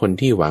หรือคน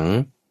ที่หวัง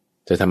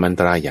จะทำอัน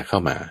ตรายอย่าเข้า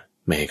มา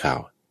ไม่ให้เข้า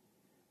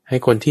ให้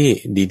คนที่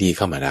ดีๆเ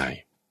ข้ามาได้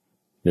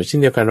เดี๋ยวเช่น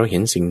เดียวกันเราเห็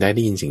นสิ่งใดไ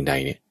ด้ยินสิ่งใด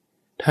เนี่ย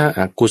ถ้าอ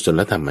กุศ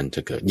ลธรรมมันจ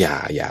ะเกิดอย่า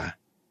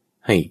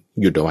ให้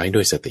หยุดเอาไว้ด้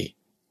วยสติ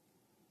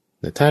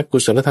แต่ถ้ากุ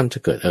ศลธรรมจะ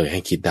เกิดให้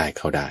คิดได้เ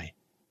ข้าได้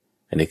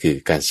อันนี้คือ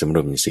การสำร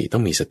วมอินทรีย์ต้อ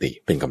งมีสติ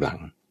เป็นกำลัง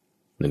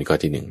นั่นข้อ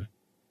ที่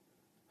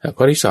1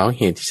ข้อที่2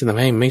เหตุที่จะทำ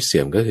ให้ไม่เสื่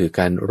อมก็คือ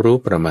การรู้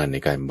ประมาณใน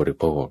การบริ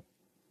โภค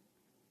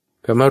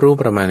คำว่ารู้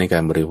ประมาณในกา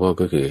รบริโภค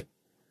ก็คือ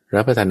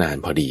รับประทานอาหาร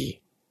พอดี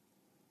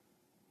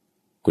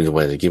คุณจ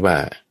ะคิดว่า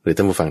หรือ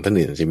ท่านผู้ฟังท่าน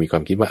อื่นจะมีควา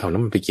มคิดว่าแล้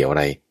วมันไปเกี่ยวอะ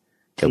ไร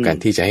เกี่ยวกับการ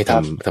ที่จะให้ท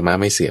ำธรรมะ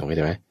ไม่เสื่อมใ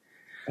ช่ไหม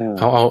เ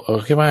อา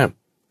แค่ว่า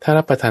ถ้า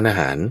รับประทานอา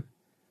หาร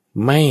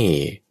ไ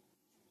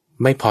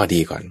ม่พอดี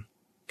ก่อน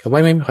คำว่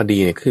าไม่พอดี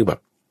เนี่ยคือแบบ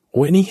โ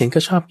อ้ยนี่เห็นก็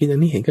ชอบกินอัน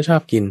นี้เห็นก็ชอ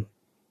บกิน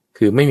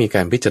คือไม่มีก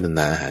ารพิจารณ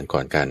าอาหารก่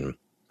อนการ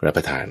รับป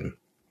ระทาน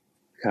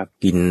ครับ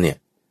กินเนี่ย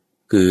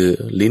คือ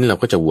ลิ้นเรา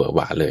ก็จะเหวอะห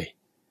วะเลย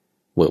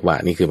เหวอะหวะ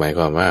นี่คือหมายค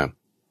วามว่า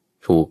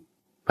ถูก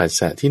ผัส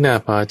สะที่น่า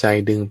พอใจ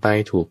ดึงไป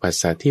ถูกผัส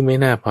สะที่ไม่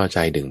น่าพอใจ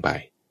ดึงไป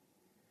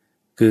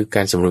คือก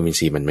ารสำรวมอิน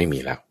ทรีย์มันไม่มี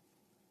แล้ว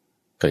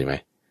เข้าใจไหม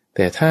แ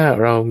ต่ถ้า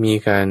เรามี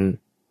การ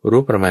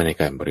รู้ประมาณใน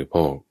การบริโภ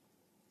ค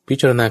พิ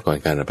จารณาก่อน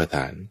การรับประท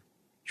าน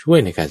ช่วย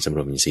ในการสำร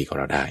วมอินทรีย์ของ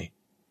เราได้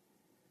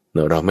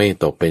เราไม่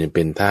ตกเ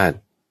ป็นทาส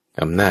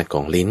อำนาจข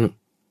องลิ้น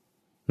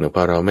พ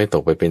อเราไม่ต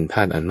กไปเป็นท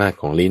าสอำนาจ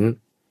ของลิ้น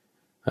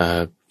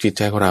จิตใ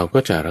จของเราก็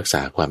จะรักษ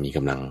าความมีก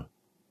ำลัง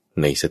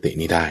ในสติ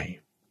นี้ได้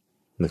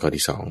ในข้อ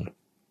ที่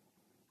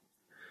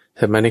2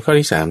ถัดมาในข้อ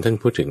ที่3ท่าน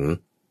พูดถึง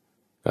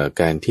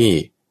การที่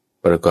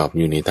ประกอบอ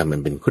ยู่ในธรรมมั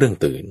นเป็นเครื่อง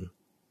ตื่น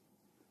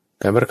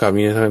การประกอบอ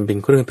ยู่ในธรรมมันเป็น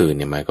เครื่องตื่นเ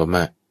นี่ยหมายความ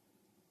ว่า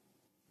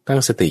ตั้ง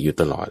สติอยู่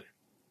ตลอด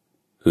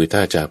คือถ้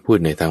าจะพูด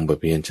ในทางบท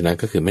เรียนชนะ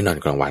ก็คือไม่นอน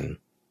กลางวั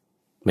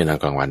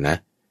นนะ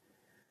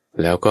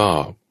แล้วก็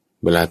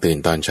เวลาตื่น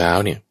ตอนเช้า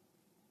เนี่ย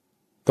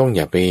ต้องอ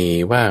ย่าไป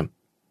ว่า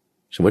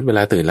สมมติเวล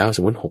าตื่นแล้วส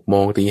มมติ6 โม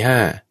งตี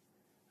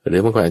 5หรื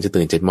อบางคนอาจจะ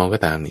ตื่น7 โมงก็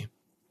ตามเนี่ย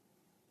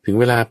ถึง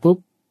เวลาปุ๊บ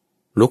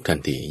ลุกทัน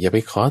ทีอย่าไป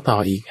ขอต่อ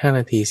อีก5 น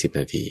าที10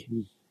 นาที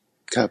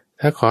ครับ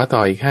ถ้าขอต่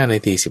ออีก5 นา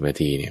ที10 นา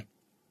ทีเนี่ย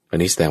อัน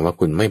นี้แสดงว่า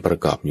คุณไม่ประ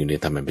กอบอยู่ใน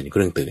ธรรมมันเป็นเค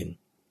รื่องตื่น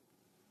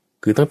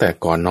คือตั้งแต่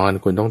ก่อนนอน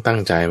คุณต้องตั้ง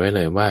ใจไว้เ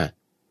ลยว่า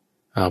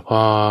พ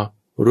อ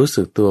รู้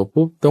สึกตัว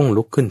ปุ๊บต้อง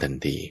ลุกขึ้นทัน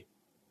ที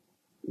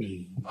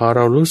พอเร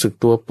ารู้สึก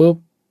ตัวปุ๊บ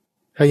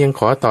ถ้ายัง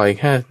ขอต่ออีก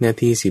5 นา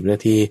ที10 นา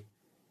ที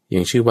ยั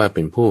งชื่อว่าเ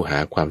ป็นผู้หา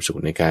ความสุข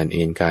ในการเอ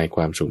นกายค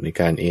วามสุขใน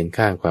การเอน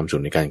ข้างความสุ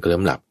ขในการเคลิ้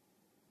มหลับ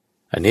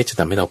อันนี้จะท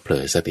ำให้เราเผล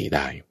อสติไ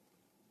ด้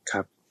ค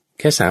รับ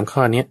แค่3 ข้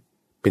อนี้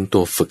เป็นตั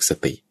วฝึกส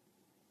ติ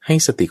ให้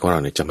สติของเรา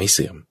เนี่ยจะไม่เ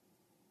สื่อม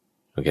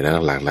โอเคนะ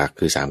หลักๆ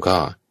คือ3 ข้อ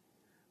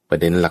ประ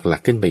เด็นหลั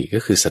กๆขึ้นไปอีก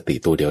ก็คือสติ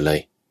ตัวเดียวเลย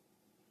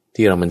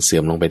ที่เรามันเสื่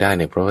อมลงไปได้เ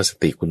นี่ยเพราะว่าส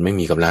ติคุณไม่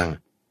มีกำลัง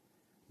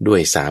ด้ว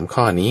ย3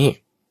 ข้อนี้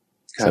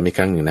ซ้ำอีกค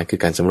รั้งหนึ่งนะคือ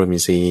การสำรวมอิ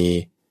นทรีย์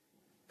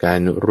การ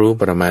รู้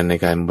ประมาณใน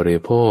การบริ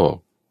โภค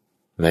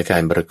และกา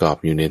รประกอบ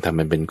อยู่ในธรรม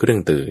มันเป็นเครื่อ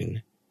งตื่น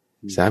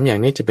 3อย่าง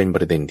นี้จะเป็นป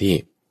ระเด็นที่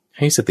ใ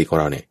ห้สติของ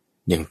เราเนี่ย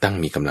ยังตั้ง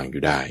มีกำลังอ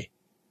ยู่ได้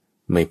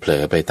ไม่เผล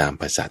อไปตาม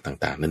ภาษา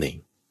ต่างๆนั่นเอง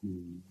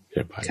ค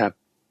รับ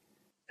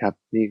ครับ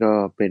นี่ก็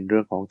เป็นเรื่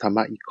องของธรรม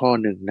ะอีกข้อ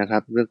หนึ่งนะครั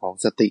บเรื่องของ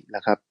สติน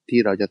ะครับที่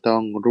เราจะต้อ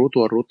งรู้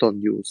ตัวรู้ตน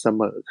อยู่เส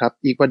มอครับ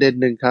อีกประเด็น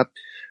หนึ่งครับ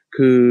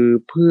คือ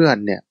เพื่อน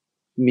เนี่ย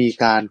มี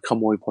การข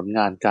โมยผลง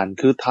านกัน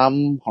คือท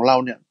ำของเรา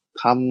เนี่ย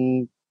ท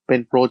ำเป็น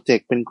โปรเจก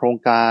ต์เป็นโครง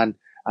การ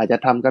อาจจะ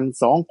ทำกัน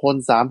2 คน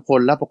3 คน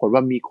แล้วปรากฏว่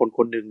ามีคนค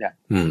นหนึ่งเนี่ย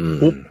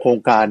ฮุบโครง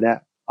การเนี่ย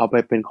เอาไป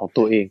เป็นของ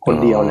ตัวเองคน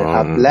เดียวเลยค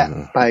รับและ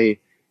ไป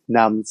น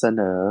ำเส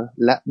นอ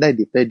และได้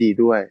ดิบได้ดี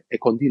ด้วยไอ้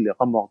คนที่เหลือ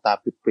ก็มองตา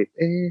ปิด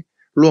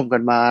ๆร่วมกั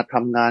นมาท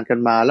ำงานกัน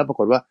มาแล้วปรา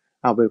กฏว่า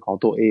เอาเป็นของ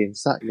ตัวเอง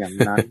ซะอย่าง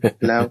นั้น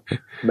แล้ว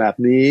แบบ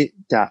นี้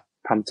จะ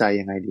ทำใจ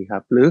ยังไงดีครั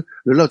บหรือ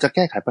เราจะแ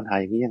ก้ไขปัญหา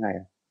อย่างนี้ยังไง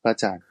พระอ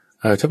าจารย์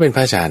ถ้าเป็นพ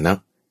ระอาจารย์เนาะ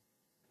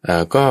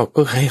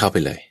ก็ให้เขาไป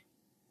เลย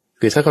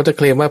คือถ้าเขาจะเ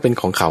คลมว่าเป็น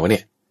ของเขาเนี่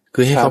ย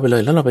คือให้เขาไปเล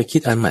ยแล้วเราไปคิ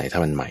ดอันใหม่ท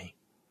ำอันใหม่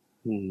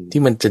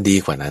ที่มันจะดี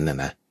กว่านั้นน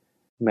ะ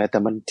แม้แต่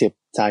มันเจ็บ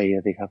ใจ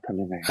สิครับท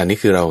ำยังไงอันนี้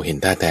คือเราเห็น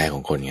ท่าแท้ข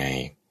องคนไง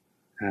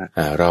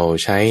เรา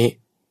ใช้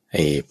ไ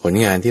อ้ผล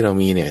งานที่เรา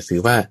มีเนี่ยถื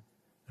อว่า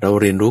เรา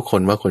เรียนรู้ค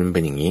นว่าคนมันเ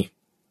ป็นอย่างนี้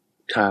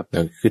ครับ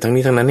คือทั้ง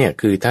นี้ทั้งนั้นเนี่ย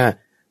คือถ้า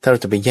เรา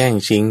จะไปแย่ง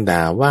ชิงด่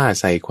าว่า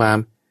ใส่ความ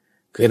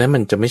คือนั้นมั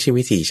นจะไม่ใช่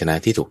วิธีชนะ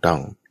ที่ถูกต้อง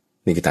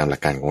นี่คือตามหลั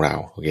กการของเรา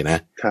โอเคนะ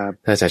ครับ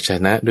ถ้าจะช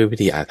นะด้วยวิ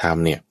ธีอาธรรม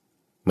เนี่ย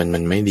มั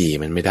นไม่ดี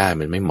มันไม่ได้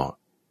มันไม่เหมาะ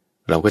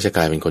เราก็จะก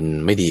ลายเป็นคน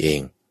ไม่ดีเอ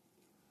ง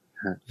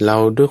เรา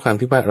ด้วยความ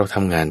ที่ว่าเราท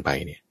ำงานไป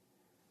เนี่ย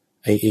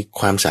ไอ้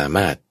ความสาม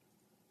ารถ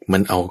มั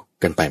นเอา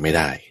กันไปไม่ไ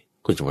ด้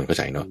คุณสมบัติเข้า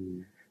ใจเนาะ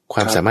คว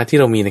ามสามารถที่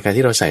เรามีในการ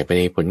ที่เราใส่ไปใ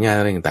นผลงาน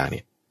อะไรต่างๆเ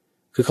นี่ย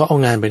คือเขาเอา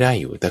งานไปได้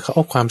อยู่แต่เขาเอ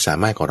าความสา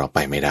มารถของเราไป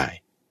ไม่ได้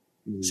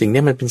สิ่ง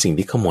นี้มันเป็นสิ่ง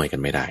ที่ขโมยกั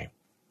นไม่ได้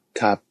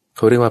ครับเข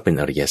าเรียกว่าเป็น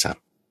อริยทรัพ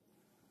ย์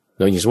โ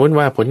ดยอย่างสมมติ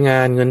ว่าผลงา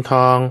นเงินท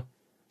อง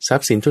ทรั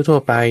พย์สินทั่ว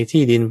ๆไป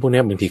ที่ดินพวก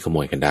นี้บางทีขโม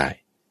ยกันได้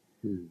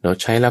เรา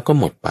ใช้แล้วก็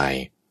หมดไป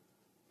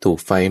ถูก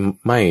ไฟ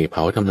ไหม้เผ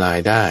าทำลาย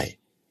ได้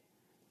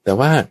แต่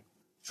ว่า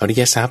อริ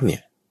ยทรัพย์เนี่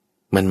ย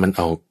มันเ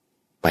อา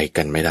ไป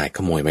กันไม่ได้ข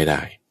โมยไม่ไ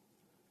ด้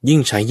ยิ่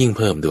งใช้ยิ่งเ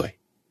พิ่มด้วย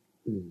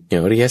อย่า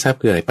งอริยทรัพย์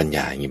คืออะไรปัญญ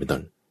าอย่างนี้เป็นต้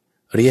น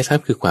อริยทรัพ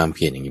ย์คือความเ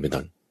พียรอย่างนี้เป็น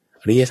ต้น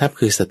อริยทรัพย์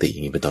คือสติอย่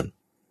างนี้เป็นต้น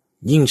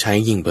ยิ่งใช้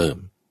ยิ่งเพิ่ม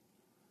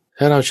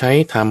ถ้าเราใช้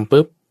ทำ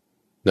ปุ๊บ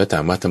แล้วถา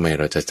มว่าทำไม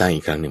เราจะจ้าง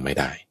อีกครั้งหนึ่งไม่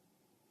ได้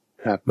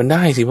ครับมันไ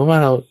ด้สิเพราะว่า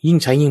เรายิ่ง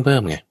ใช้ยิ่งเพิ่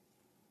มไง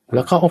แ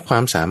ล้วก็เอาควา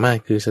มสามารถ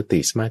คือสติ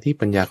สมาธิ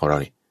ปัญญาของเรา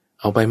เนี่ย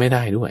เอาไปไม่ไ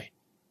ด้ด้วย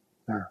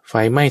ไฟ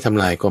ไหม้ท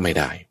ำลายก็ไม่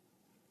ได้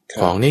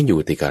ของเนี่ยอยู่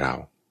ติดกับเรา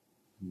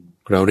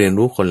เรียน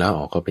รู้คนแล้วอ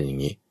อกก็เป็นอย่า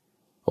งนี้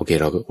โอเค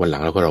เราวันหลั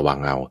งเราก็ระวัง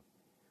เอา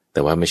แ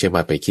ต่ว่าไม่ใช่ว่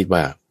าไปคิดว่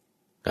า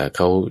เข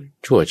า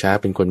ชั่วช้า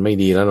เป็นคนไม่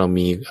ดีแล้วเรา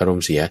มีอารม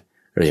ณ์เสีย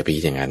เราอย่าไป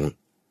คิดอย่างนั้น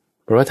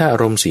เพราะว่าถ้าอา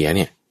รมณ์เสียเ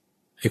นี่ย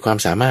ไอ้ความ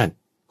สามารถ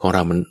ของเร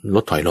ามันล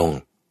ดถอยลง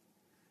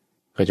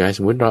เข้าใจส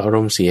มมติเราอาร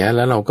มณ์เสียแ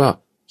ล้วเราก็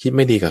คิดไ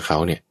ม่ดีกับเขา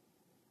เนี่ย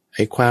ไ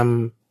อ้ความ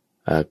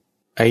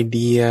ไอเ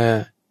ดีย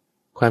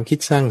ความคิด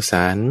สร้างส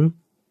รรค์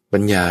ปั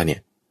ญญาเนี่ย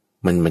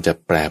มันจะ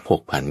แปรผ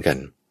กผันกัน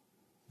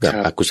กับ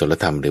อกุศล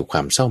ธรรมหรือคว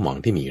ามเศร้าหมอง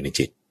ที่มีอยู่ใน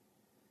จิต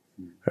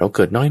เราเ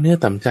กิดน้อยเนื้อ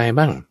ต่ำใจ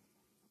บ้าง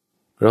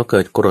เราเกิ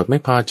ดโกรธไม่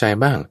พอใจ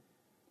บ้าง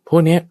พว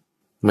กนี้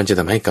มันจะท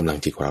ำให้กำลัง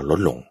จิตของเราลด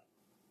ลง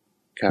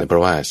เพรา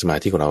ะว่าสมา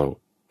ธิของเรา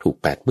ถูก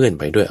แปดเปื้อน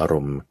ไปด้วยอาร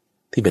มณ์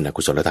ที่เป็นอ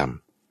กุศลธรรม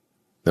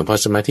แต่พอ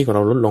สมาธิของเร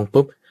าลดลง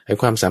ปุ๊บไอ้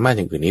ความสามารถอ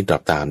ย่างอื่นนี้ดรอ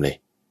ปตามเลย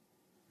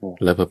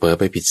แล้วเผลอ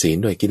ไปผิดศีล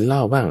ด้วยกินเหล้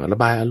าบ้างระ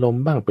บายอารม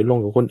ณ์บ้างไปลง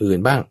กับคนอื่น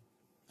บ้าง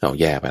เอา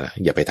แย่ไปละ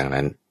อย่าไปทาง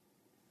นั้น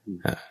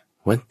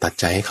ว่าตัด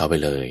ใจให้เขาไป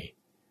เลย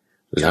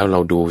แล้วเรา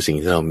ดูสิ่ง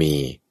ที่เรามี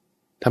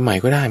ทำไม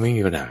ก็ได้ไม่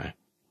มีปัญหา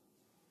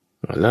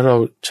แล้วเรา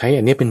ใช้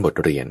อันนี้เป็นบท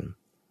เรียน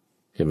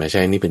ใช่ไหมใ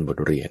ช่นี่เป็นบท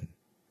เรียน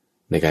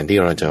ในการที่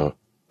เราจะ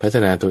พัฒ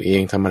นาตัวเอ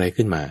งทำอะไร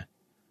ขึ้นมา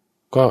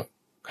ก็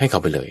ให้เขา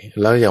ไปเลย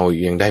แล้วเรา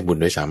ยังได้บุญ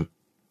ด้วยซ้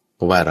ำเพ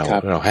ราะว่าเ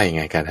ราให้ไ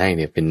งการให้เ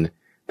นี่ยเป็น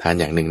ทาน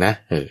อย่างหนึ่งนะ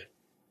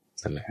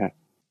นั่นแหละ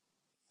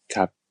ค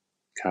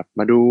รับ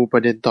มาดูปร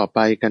ะเด็นต่อไป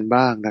กัน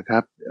บ้างนะครั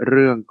บเ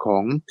รื่องขอ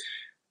ง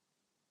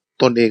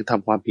ตนเองท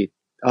ำความผิด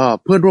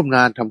เพื่อนร่วมง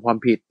านทำความ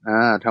ผิด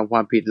ทำคว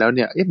ามผิดแล้วเ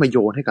นี่ยมาโย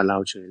นให้กับเรา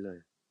เฉยเลย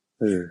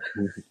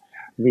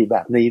มีแบ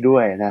บนี้ด้ว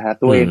ยนะฮะ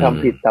ตัวเองท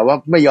ำผิดแต่ว่า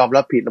ไม่ยอม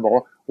รับผิดเราบอก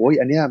ว่าโอ้ย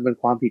อันนี้เป็น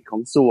ความผิดขอ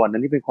งส่วนอั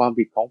นนี้เป็นความ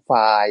ผิดของ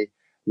ฝ่าย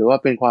หรือว่า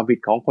เป็นความผิด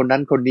ของคนนั้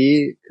นคนนี้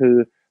คือ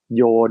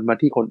โยนมา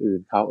ที่คนอื่น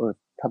เขา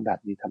ทำแบบ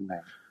นี้ทำไง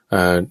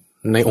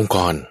ในองค์ก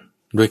ร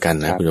ด้วยกัน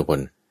นะคุณโยพล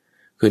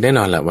คือแน่น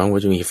อนแหละว่า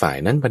จะมีฝ่าย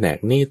นั้นแผนก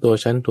นี่ตัว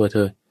ฉันตัวเธ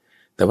อ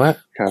แต่ว่า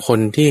คน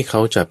ที่เขา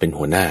จะเป็น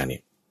หัวหน้าเนี่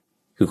ย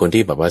คือคน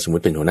ที่แบบว่าสมม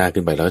ติเป็นหัวหน้า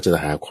ขึ้นไปแล้วจะ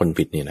หาคน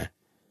ผิดเนี่ยนะ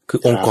คือ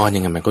องค์กรยั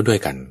งไงมันก็ด้วย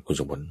กันคุณ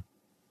สมบัติ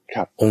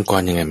องค์ก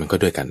รยังไงมันก็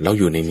ด้วยกันเรา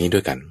อยู่ในนี้ด้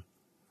วยกัน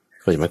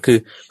เข้าใจไหม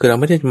คือเรา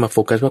ไม่ได้มาโฟ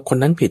กัสว่าคน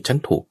นั้นผิดฉัน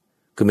ถูก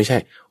คือไม่ใช่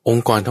อง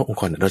ค์กรทั้งองค์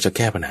กรเราจะแ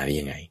ก้ปัญหาได้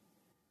ยังไง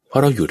เพรา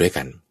ะเราอยู่ด้วย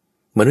กัน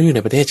เหมือนเราอยู่ใน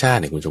ประเทศชาติ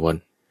เนี่ยคุณสมบั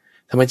ติ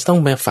ทำไมจะต้อง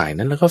มาฝ่าย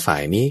นั้นแล้วก็ฝ่า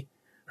ยนี้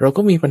เรา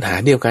ก็มีปัญหา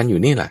เดียวกันอ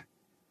ยู่นี่แหละ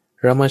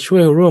เรามาช่ว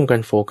ยร่วมกัน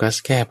โฟกัส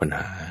แก้ปัญห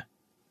า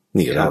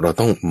นี่เรา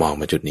ต้องมอง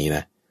มาจุดนี้น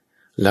ะ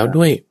แล้ว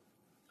ด้วย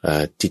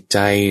จิตใจ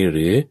ห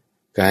รือ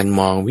การ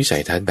มองวิสั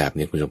ยทัศน์แบบ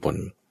นี้คุณสมบั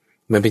ติ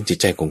มันเป็นจิต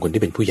ใจของคน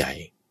ที่เป็นผู้ใหญ่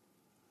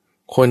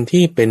คน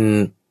ที่เป็น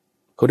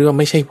เขาเรียกว่า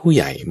ไม่ใช่ผู้ใ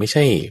หญ่ไม่ใ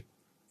ช่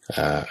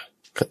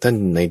ท่าน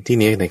ในที่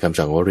นี้ในคำส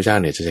อนของพระพุทธเจ้า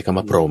เนี่ยจะใช้คำ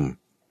ว่าพรหม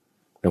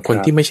แต่คน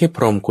ที่ไม่ใช่พ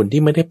รหมคน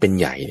ที่ไม่ได้เป็น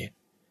ใหญ่เนี่ย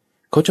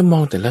เขาจะมอ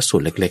งแต่ละส่ว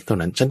นเล็กๆเท่า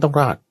นั้นฉันต้อง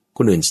รอดค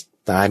นอื่น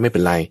ตายไม่เป็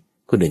นไร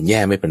คนอื่นแย่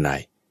ไม่เป็นไร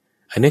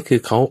อันนี้คือ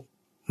เขา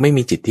ไม่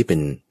มีจิตที่เ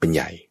ป็นใ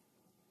หญ่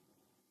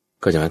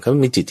ก็จากนั้นเขา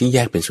มีจิตที่แย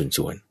กเป็น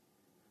ส่วน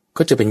ๆ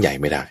ก็จะเป็นใหญ่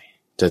ไม่ได้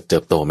จะเติ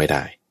บโตไม่ไ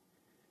ด้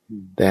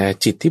แต่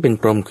จิตที่เป็น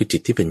พรหมคือจิ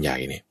ตที่เป็นใหญ่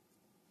เนี่ย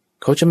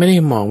เขาจะไม่ได้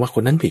มองว่าค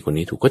นนั้นผิดคน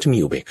นี้ถูกก็จะมี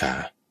อุเบกขา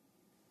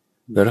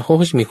แล้วเขา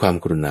ก็จะมีความ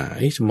กรุณา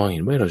จะมองเห็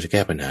นว่าเราจะแ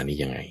ก้ปัญหานี้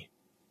ยังไง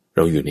เร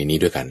าอยู่ในนี้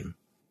ด้วยกัน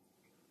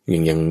อ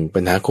ย่างปั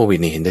ญหาโควิด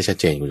นี่เห็นได้ชัด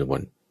เจนคุณสมบั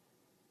ติ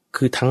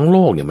คือทั้งโล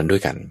กเนี่ยมันด้ว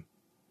ยกัน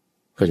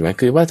เข้าใจไหม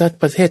คือว่าถ้า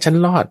ประเทศฉัน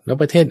รอดแล้ว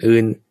ประเทศอื่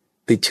น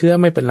ติดเชื้อ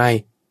ไม่เป็นไร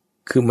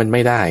คือมันไ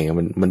ม่ได้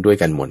มันด้วย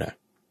กันหมดอ่ะ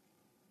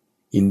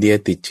อินเดีย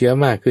ติดเชื้อ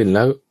มากขึ้นแ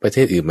ล้วประเท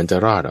ศอื่นมันจะ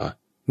รอดเหรอ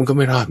มันก็ไ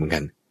ม่รอดเหมือนกั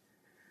น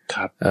ค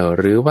รับ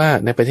หรือว่า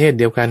ในประเทศ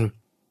เดียวกัน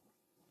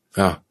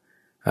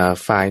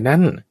ฝ่ายนั้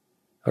น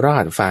รอ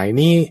ดฝ่าย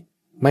นี้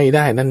ไม่ไ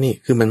ด้นั่นนี่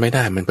คือมันไม่ไ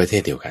ด้มันประเท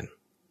ศเดียวกัน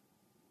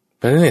เ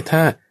พราะฉะนั้นเนี่ยถ้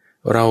า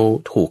เรา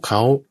ถูกเข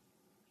า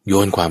โย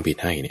นความผิด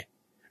ให้เนี่ย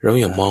เรา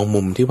อย่ามอง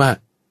มุมที่ว่า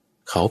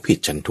เขาผิด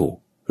ฉันถูก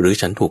หรือ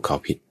ฉันถูกเขา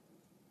ผิด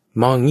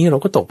มองอย่างนี้เรา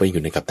ก็ตกไปอ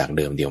ยู่ในกับดักเ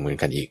ดิมเดียวเหมือน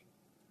กันอีก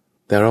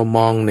แต่เราม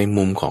องใน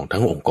มุมของทั้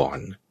งองค์กร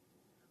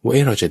ว่า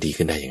เราจะดี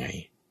ขึ้นได้ยังไง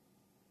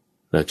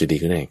เราจะดี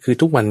ขึ้นได้คือ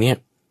ทุกวันเนี่ย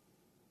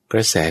กร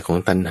ะแสของ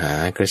ตัณหา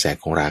กระแส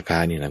ของราคะ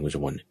นี่นะคุณส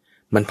มบัติ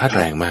มันพัด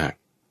แรงมาก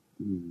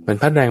มัน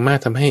พัดแรงมาก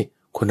ทำให้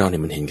คนเราเนี่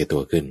ยมันเห็นแก่ตั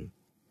วขึ้น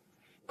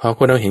พอค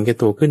นเราเห็นแก่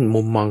ตัวขึ้น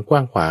มุมมองกว้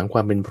างขวางคว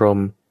ามเป็นพรหม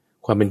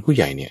ความเป็นผู้ใ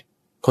หญ่เนี่ย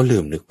เขาลื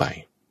มนึกไป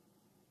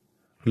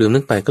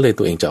ก็เลย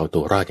ตัวเองจะเอาตั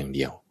วรอดอย่างเ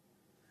ดียว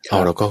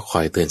เราก็ค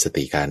อยเตือนส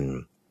ติกัน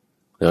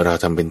แล้วเรา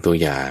ทำเป็นตัว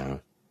อย่าง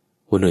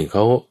คนอื่นเข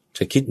าจ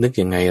ะคิดนึก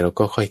ยังไงเรา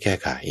ก็ค่อยแก้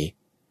ไข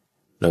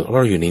แล้ว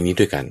เราอยู่ในนี้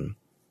ด้วยกัน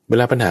เว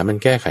ลาปัญหามัน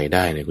แก้ไขไ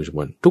ด้เนี่ยคุณสม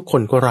บัติทุกค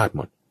นก็รอดห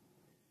มด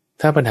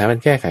ถ้าปัญหามัน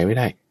แก้ไขไม่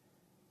ได้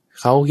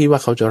เขาคิดว่า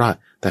เขาจะรอด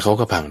แต่เขา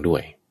ก็พังด้ว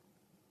ย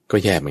ก็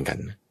แย่เหมือนกัน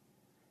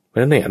เพราะฉ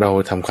ะนั้นเนี่ยเรา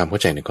ทำความเข้า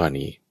ใจในข้อ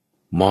นี้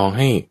มองใ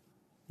ห้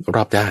ร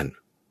อบด้าน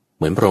เ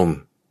หมือนพรหม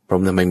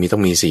ทำไมต้อ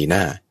งมี4หน้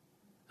า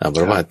เพ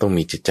ราะว่าต้อง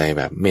มีจิตใจแ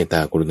บบเมตตา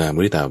กรุณามุ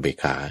ทิตาอุเบก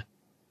ข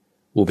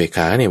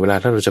าเนี่ยเวลา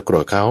ถ้าเราจะโกร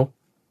ธเขา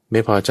ไ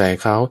ม่พอใจ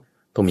เขา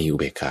ต้องมีอุ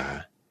เบกขา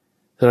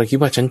ถ้าเราคิด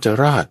ว่าฉันจะ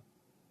รอด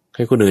ใ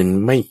ห้คนอื่น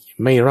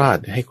ไม่รอด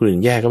ให้คนอื่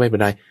นแย่ก็ไม่เป็น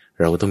ไร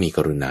เราก็ต้องมีก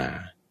รุณา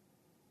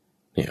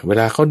เนี่ยเว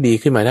ลาเขาดี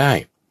ขึ้นมาได้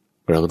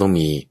เราก็ต้อง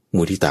มี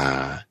มุทิตา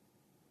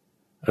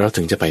เรา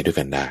ถึงจะไปด้วย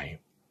กันได้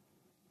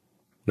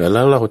แ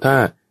ล้วเราถ้า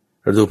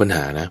เราดูปัญห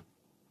านะ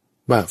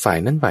ว่าฝ่าย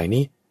นั้นฝ่าย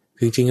นี้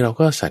จริงๆเรา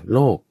ก็สัตว์โล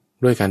ก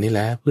ด้วยกันนี่แห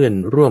ละเพื่อน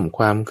ร่วมค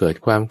วามเกิด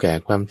ความแก่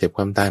ความเจ็บค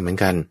วามตายเหมือน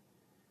กัน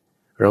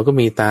เราก็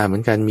มีตาเหมื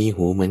อนกันมี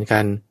หูเหมือนกั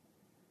น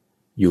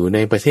อยู่ใน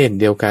ประเทศ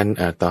เดียวกัน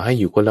ต่อให้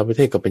อยู่คนละประเ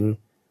ทศก็เป็น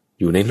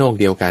อยู่ในโลก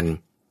เดียวกัน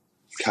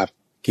ครับ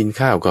กิน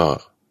ข้าวก็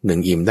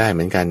1อิ่มได้เห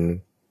มือนกัน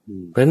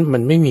เพราะฉะนั้นมั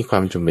นไม่มีควา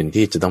มจำเป็น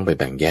ที่จะต้องไป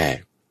แบ่งแยก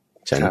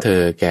ฉันเธ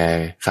อแก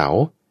เขา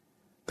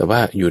แต่ว่า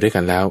อยู่ด้วยกั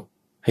นแล้ว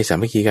ให้สา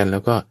มัคคีกันแล้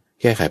วก็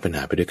แก้ไขปัญห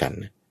าไปด้วยกัน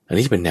อัน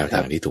นี้จะเป็นแนวทา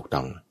งที่ถูกต้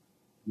อง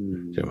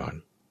ใช่ไหม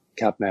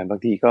ครับแม่บาง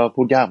ทีก็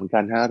พูดยากเหมือนกั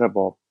นฮะระบ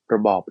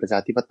อบประชา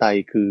ธิปไตย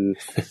คือ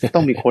ต้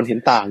องมีคนเห็น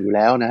ต่างอยู่แ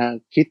ล้วนะฮะ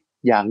คิด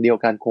อย่างเดียว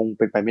กันคงเ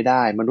ป็นไปไม่ไ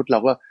ด้มนุษย์เรา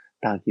ก็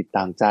ต่างจิต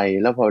ต่างใจ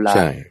แล้วพอเวลา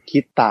คิ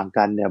ดต่าง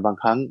กันเนี่ยบาง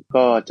ครั้ง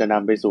ก็จะน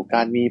ำไปสู่ก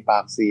ารมีปา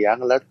กเสียง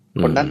แล้ว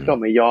คนนั้นก็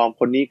ไม่ยอม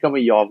คนนี้ก็ไ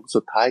ม่ยอมสุ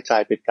ดท้ายกลา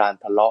ยเป็นการ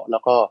ทะเลาะแล้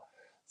วก็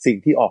สิ่ง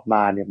ที่ออกม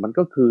าเนี่ยมัน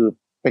ก็คือ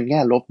เป็นแง่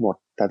ลบหมด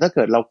แต่ถ้าเ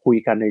กิดเราคุย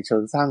กันในเชิ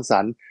งสร้างสร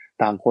รค์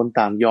ต่างคน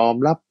ต่างยอม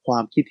รับควา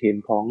มคิดเห็น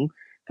ของ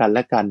กันแล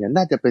ะกันเนี่ย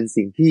น่าจะเป็น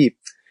สิ่ง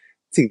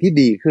ที่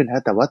ดีขึ้นฮ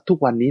ะแต่ว่าทุก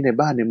วันนี้ใน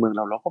บ้านในเมืองเ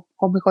รา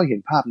ก็ไม่ค่อยเห็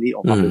นภาพนี้อ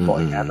อกมาบ่อ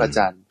ยๆนะอาจ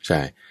ารย์ใช่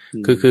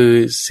คือ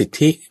สิท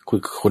ธิ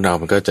คุณเรา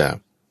มันก็จะ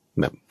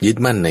แบบยึด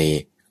มั่นใน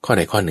ข้อใ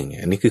ดข้อหนึ่ง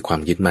อันนี้คือความ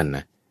ยึดมั่นน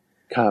ะ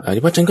ครับ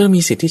เพราะฉันก็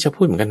มีสิทธิ์ที่จะ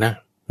พูดเหมือนกันนะ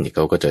นี่เข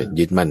าก็จะ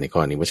ยึดมั่นในข้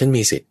อนี้ว่าฉัน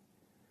มีสิทธิ์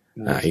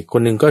อีกค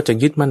นหนึ่งก็จะ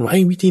ยึดมั่นว่าไ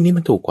อ้วิธีนี้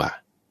มันถูกกว่า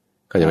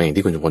ก็จะเป็นอย่าง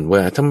ที่คุณสมพลว่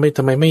าท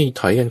ำไมไม่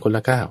ถอยกันคนล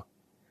ะก้าว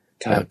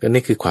ก็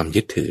นี่คือความ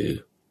ยึดถือ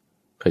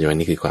ก็จะว่า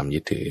นี่คือความยึ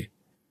ดถือ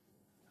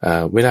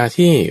เวลา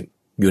ที่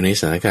อยู่ใน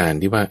สถานการณ์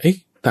ที่ว่า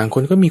ต่างค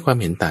นก็มีความ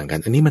เห็นต่างกัน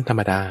อันนี้มันธรร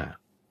มดา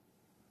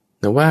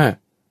แต่ว่า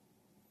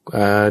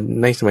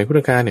ในสมัยพุทธ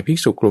กาลเนี่ยภิก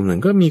ษุกลุ่มหนึ่ง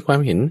ก็มีความ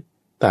เห็น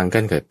ต่างกั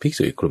นกับภิก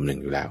ษุอีกกลุ่มหนึ่ง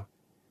อยู่แล้ว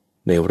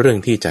ในเรื่อง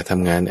ที่จะท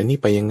ำงานอันนี้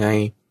ไปยังไง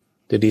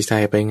จะดีไซ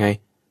น์ไปยังไง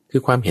คื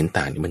อความเห็น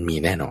ต่างนี่มันมี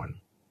แน่นอน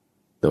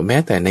แต่แม้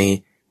แต่ใน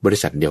บริ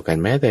ษัทเดียวกัน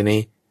แม้แต่ใน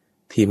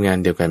ทีมงาน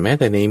เดียวกันแม้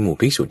แต่ในหมู่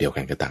ภิกษุเดียว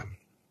กันก็ตาม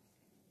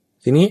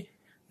ทีนี้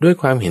ด้วย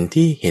ความเห็น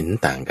ที่เห็น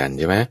ต่างกัน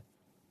ใช่ไหม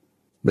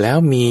แล้ว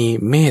มี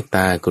เมตต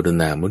ากรุ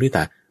ณามุทิต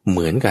าเห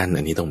มือนกัน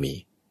อันนี้ต้องมี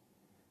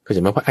ก็จ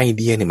ะหมายว่าไอเ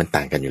ดียเนี่ยมัน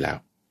ต่างกันอยู่แล้ว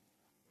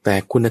แต่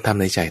คุณธรรม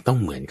ในใจต้อง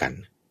เหมือนกัน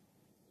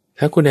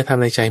ถ้าคุณธรรม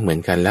ในใจเหมือน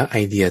กันแล้วไอ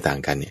เดียต่าง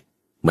กันเนี่ย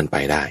มันไป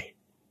ได้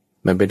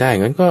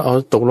งั้นก็เอา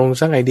ตกลง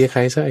สักไอเดียใคร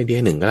สักไอเดีย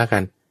หนึ่งก็แล้วกั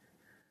น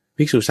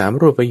ภิกษุ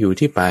3 รูปไปอยู่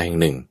ที่ป่าแห่ง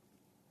หนึ่ง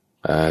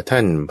ท่า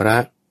นพระ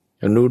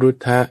อนุรุท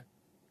ธะ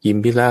กิม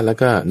พิละแล้ว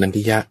ก็นัน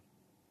ทิยะ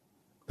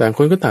ต่างค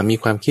นก็ต่างมี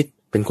ความคิด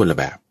เป็นคนละ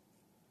แบบ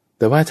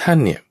แต่ว่าท่าน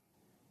เนี่ย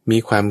มี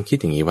ความคิด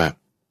อย่างนี้ว่า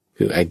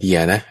คือไอเดีย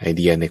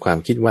ในความ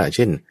คิดว่าเ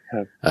ช่น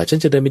ฉัน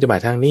จะเดินบิณฑบา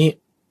ตทางนี้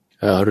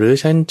หรือ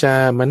ฉันจะ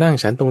มานั่ง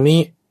ฉันตรงนี้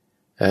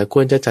ค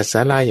วรจะจัดศ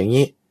าลาอย่าง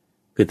นี้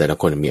คือแต่ละ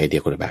คนมีไอเดีย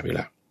คนละแบบอยู่แ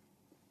ล้ว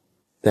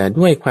แต่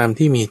ด้วยความ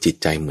ที่มีจิต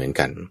ใจเหมือน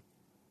กัน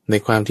ใน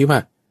ความที่ว่า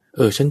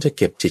ฉันจะเ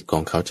ก็บจิตขอ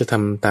งเขาจะท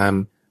ำตาม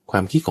ควา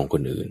มคิดของค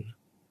นอื่น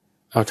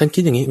เอาท่านคิ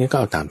ดอย่างนี้งั้นก็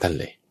เอาตามท่าน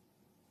เลย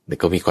แต่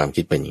ก็มีความ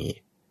คิดเป็นอย่างนี้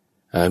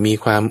มี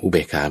ความอุเบ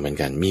กขาเหมือน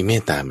กันมีเม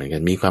ตตาเหมือนกั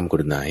นมีความก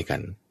รุณาให้กั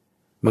น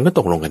มันก็ต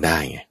กลงกันได้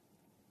ไง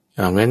เ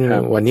อางั้น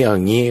วันนี้เอาอ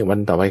ย่างนี้วัน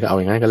ต่อไปก็เอา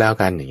อย่างนั้นก็แล้ว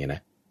กันอย่างเงี้ยน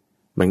ะ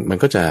มัน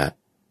ก็จะ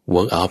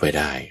work out ไป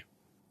ได้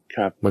ค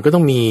รับมันก็ต้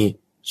องมี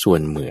ส่ว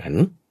นเหมือน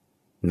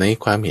ใน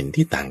ความเห็น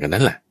ที่ต่างกัน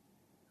นั่นแหละ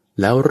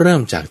แล้วเริ่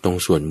มจากตรง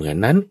ส่วนเหมือน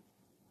นั้น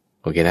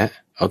โอเคนะ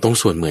เอาตรง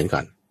ส่วนเหมือนก่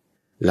อน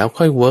แล้ว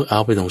ค่อย work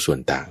out ไปตรงส่วน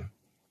ต่าง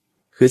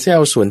คือจะเอ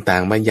าส่วนต่า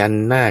งมายัน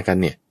หน้ากัน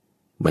เนี่ย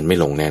มันไม่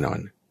ลงแน่นอน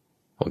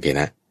โอเค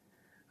นะ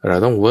เรา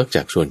ต้อง work จ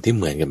ากส่วนที่เ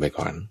หมือนกันไป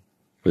ก่อน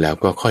แล้ว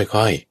ก็ค่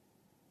อย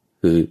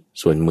ๆคือ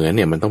ส่วนเหมือนเ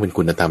นี่ยมันต้องเป็น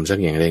คุณธรรมสัก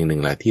อย่างใดอย่างหนึ่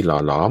งแหละที่หล่อ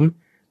หลอม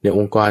ในอ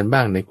งค์กรบ้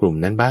างในกลุ่ม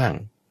นั้นบ้าง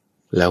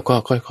แล้วก็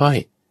ค่อย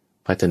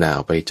ๆพัฒนาอ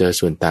อกไปเจอ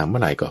ส่วนต่างเมื่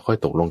อไหร่ก็ค่อย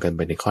ตกลงกันไป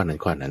ในข้อ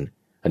นั้น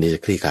อันนี้จะ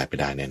คลี่คลายไป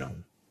ได้แน่นอน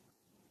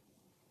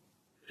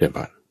เรียบ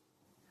ร้อย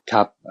ค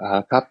รับ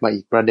ครับมา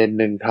อีกประเด็น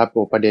หนึ่งครับ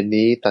ประเด็น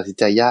นี้ตัดสิน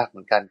ใจยากเห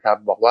มือนกันครับ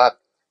บอกว่า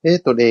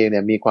ตนเองเนี่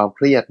ยมีความเค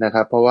รียดนะค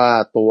รับเพราะว่า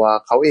ตัว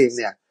เขาเอง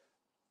เนี่ย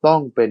ต้อ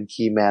งเป็น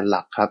คีย์แมนห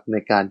ลักครับใน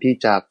การที่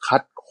จะคั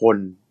ดคน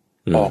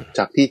ออกจ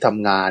ากที่ท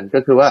ำงานก็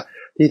คือว่า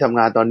ที่ทำ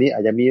งานตอนนี้อ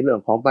าจจะมีเรื่อง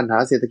ของปัญหา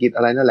เศรษฐกิจอ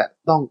ะไรนั่นแหละ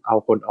ต้องเอา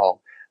คนออก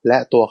และ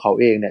ตัวเขา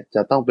เองเนี่ยจ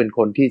ะต้องเป็นค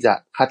นที่จะ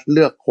คัดเ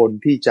ลือกคน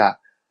ที่จะ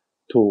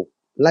ถูก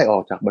ไล่ออ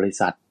กจากบริ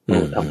ษัท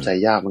ทำใจ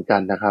ยากเหมือนกั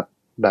นนะครับ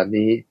แบบ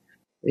นี้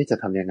จะ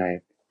ทำยังไง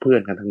เพื่อ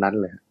นกันทั้งนั้น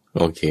เลย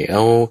โอเคเอ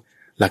า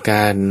หลักก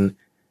าร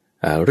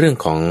เรื่อง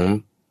ของ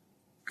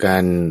กา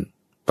ร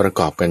ประ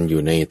กอบกันอ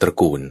ยู่ในตระ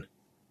กูล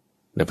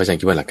ในพระอาจารย์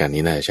คิดว่าหลักการ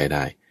นี้น่าจะใช้ไ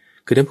ด้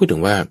คือถ้าพูดถึ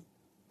งว่า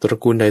ตระ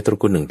กูลใดตระ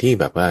กูลหนึ่งที่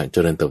แบบว่าเจ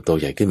ริญเติบโต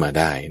ใหญ่ขึ้นมา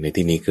ได้ใน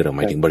ที่นี้คือเราห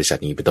มายถึงบริษัท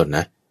นี้เป็นต้นน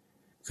ะ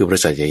คือบ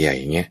ริษัทใหญ่ๆ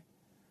อย่างเงี้ย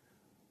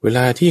เวล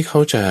าที่เขา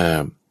จะ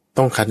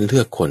ต้องคัดเลื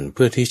อกคนเ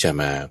พื่อที่จะ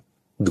มา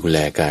ดูแล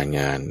การ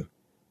งาน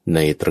ใน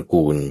ตระ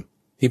กูล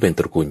ที่เป็นต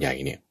ระกูลใหญ่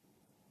เนี่ย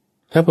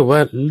ถ้าบอกว่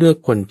าเลือก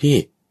คนที่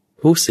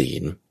ผู้ศี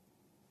ล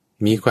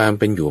มีความ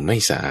เป็นอยู่ไม่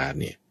สะอาด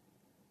เนี่ย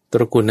ต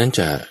ระกูลนั้น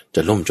จ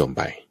ะล่มจมไ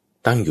ป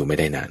ตั้งอยู่ไม่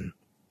ได้นาน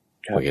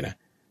โอเคนะ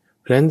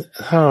เพราะฉะนั้น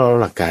ถ้าเรา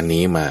หลักการ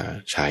นี้มา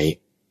ใช้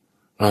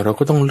เรา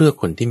ก็ต้องเลือก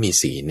คนที่มี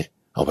ศีลเนี่ย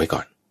เอาไว้ก่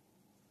อน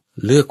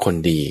เลือกคน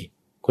ดี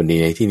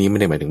ในที่นี้ไม่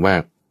ได้หมายถึงว่า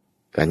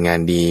การงาน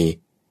ดี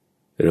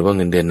หรือว่าเ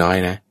งินเดือนน้อย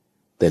นะ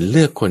แต่เ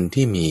ลือกคน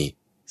ที่มี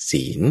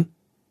ศีล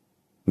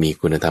มี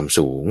คุณธรรม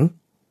สูง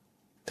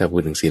ถ้าพู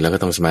ดถึงศีลแล้วก็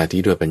ต้องสมาธิ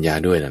ด้วยปัญญา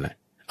ด้วยนั่นแหละ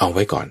เอาไ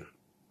ว้ก่อน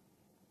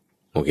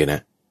โอเคนะ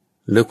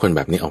เลือกคนแ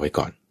บบนี้เอาไว้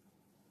ก่อน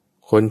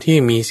คนที่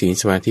มีศีล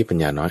สมาธิปัญ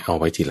ญาน้อยเอา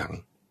ไว้ทีหลัง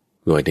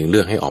หมายถึงเลื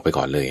อกให้ออกไป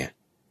ก่อนเลย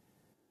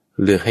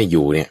เลือกให้อ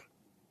ยู่เนี่ย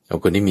เอา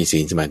คนที่มีศี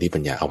ลสมาธิปั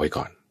ญญาเอาไว้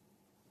ก่อน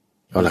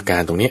เอาหลักกา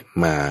รตรงนี้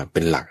มาเป็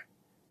นหลัก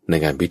ใน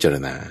การพิจาร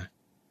ณา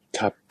ค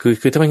รับ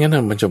คือถ้าไม่งั้น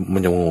มันจ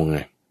ะงงไง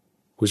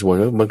คุณสมบัติ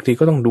ว่าบางที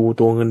ก็ต้องดู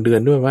ตัวเงินเดือ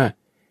นด้วยว่า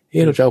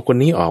เราจะเอาคน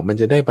นี้ออกมัน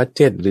จะได้บัดเ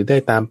จ็ตหรือได้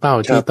ตามเป้า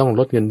ที่ต้อง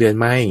ลดเงินเดือน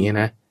ไหมอย่างเงี้ย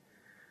นะ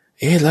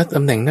แล้วต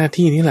ำแหน่งหน้า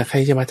ที่นี้แหละใคร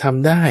จะมาท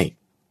ำได้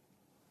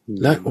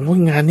แล้ว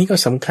งานนี้ก็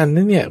สำคัญน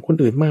ะเนี่ยคน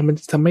อื่นมามัน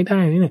ทำไม่ได้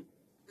เนี่ย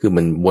คือ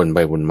มันวนไป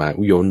วนมา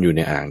โยนอยู่ใ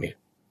นอ่างเนี่ย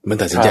มัน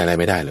ตัดสินใจอะไร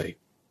ไม่ได้เลย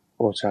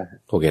ใช่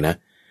โอเคนะ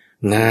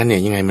งานเนี่ย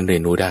ยังไงมันเรีย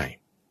นรู้ได้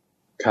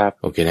ครับ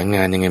โอเคนะง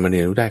านยังไงมันเรี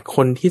ยนรู้ได้ค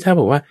นที่ถ้า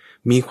บอกว่า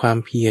มีความ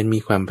เพียรมี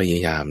ความพย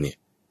ายามเนี่ย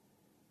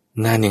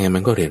งานยังไงมั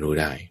นก็เรียนรู้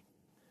ได้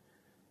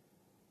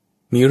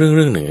มีเรื่อ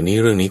งหนึ่งอันนี้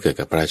เรื่องนี้เกิด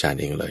กับพระอาจารย์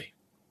เองเลย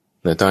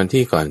แต่ตอน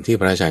ที่ก่อนที่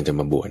พระอาจารย์จะ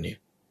มาบวชเนี่ย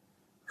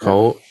เขา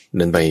เ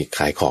ดินไปข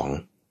ายของ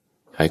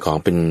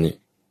เป็น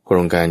โคร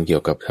งการเกี่ย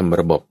วกับทำ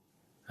ระบบ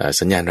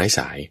สัญญาณไร้ส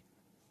าย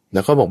แ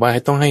ล้วก็บอกว่า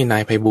ต้องให้นา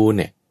ยไพบูลย์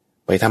เนี่ย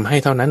ไปทำให้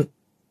เท่านั้น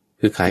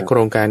คือขายโคร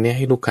งการนี้ใ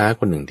ห้ลูกค้า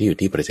คนหนึ่งที่อยู่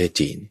ที่ประเทศ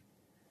จีน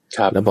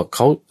แล้วบอกเข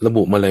าระ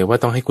บุมาเลยว่า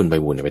ต้องให้คุณไพ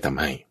บูลย์ไปทำ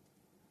ให้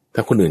ถ้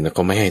าคนอื่นเข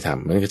าไม่ให้ท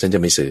ำมันก็ฉันจ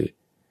ะไม่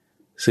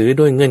ซื้อ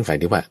ด้วยเงื่อนไข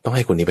ที่ว่าต้องใ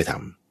ห้คนนี้ไปท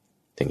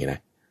ำอย่างนี้นะ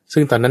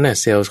ซึ่งตอนนั้นเนี่ย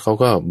เซลล์เขา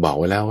ก็บอก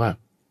ไว้แล้วว่า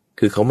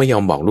คือเขาไม่ยอ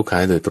มบอกลูกค้า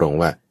โดยตรง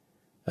ว่า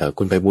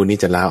คุณไพบูลย์นี้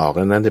จะลาออกแ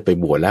ล้วนั้นจะไป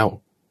บวชแล้ว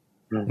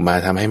มา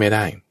ทำให้ไม่ไ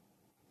ด้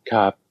ค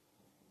รับ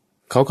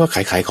เขาก็ข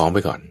ายของไป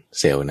ก่อน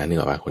เซลล์นะนึก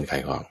ออกป่ะคนขา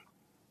ยของ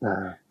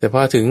แต่พอ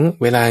ถึง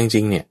เวลาจ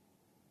ริงๆเนี่ย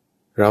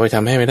เราไปท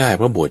ำให้ไม่ได้เ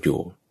พราะบวชอยู่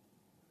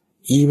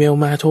อีเมล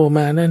มาโทรม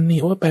านั่นนี่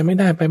ไปไม่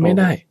ไ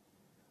ด้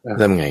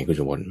ทำไงคุณ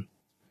สมบัติ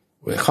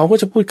เขาก็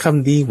จะพูดค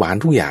ำดีหวาน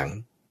ทุกอย่าง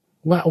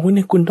ว่าเ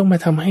นี่ยคุณต้องมา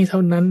ทำให้เท่า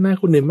นั้นนะ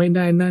คุณเนี่ยไม่ไ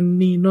ด้นั่น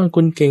นี่โน่น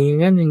คุณเก่งอย่า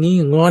งนั้นอย่างนี้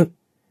อย่างงอน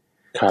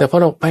แต่พอ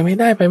เราไปไม่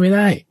ได้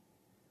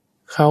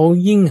เขา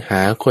ยิ่งห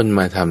าคนม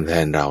าทำแท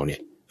นเราเนี่ย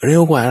เร็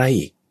วกว่าอะไร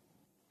อีก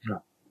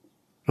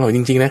จ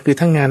ริงๆนะคือ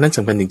ทั้งงานนั้นส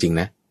ำคัญจริงๆ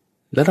นะ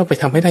แล้วเราไป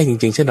ทำให้ได้จ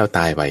ริงๆเช่นเราต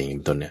ายไปอย่า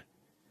งต้นเนี่ย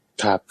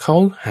เขา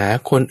หา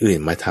คนอื่น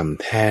มาท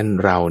ำแทน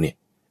เราเนี่ย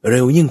เ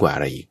ร็วยิ่งกว่าอ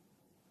ะไรอีก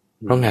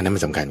เพราะงานนั้นมั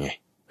นสำคัญไง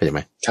เข้าใจไห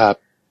มครับ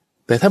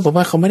แต่ถ้าบอก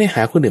ว่าเขาไม่ได้ห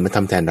าคนอื่นมาท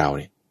ำแทนเรา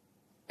เนี่ย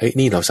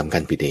นี่เราสำคั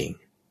ญผิดเอง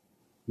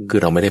คือ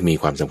เราไม่ได้มี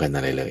ความสำคัญอ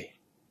ะไรเลย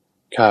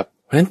ครับ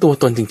เพราะฉะนั้นตัว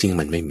ตนจริงๆ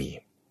มันไม่มี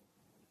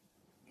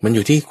มันอ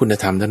ยู่ที่คุณ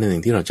ธรรมเท่านั้นเอ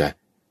งที่เราจะ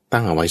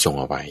ตั้งเอาไว้ส่ง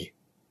เอาไว้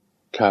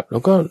ครับแล้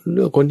วก็เ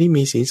ลือกคนที่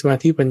มีศีลสมา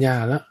ธิปัญญา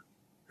แล้ว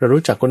เรา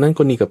รู้จักคนนั้นค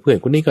นนี้กับเพื่อน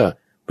คนนี้ก็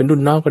เป็นรุ่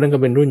นน้องคนนั้นก็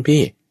เป็นรุ่น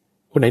พี่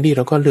คนไหนดีเ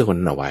ราก็เลือกคน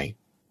นั้นเอาไว้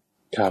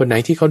คนไหน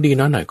ที่เขาดี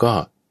น้อยหน่อยก็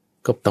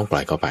ต้องปล่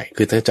อยเขาไป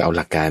คือถ้าจะเอาห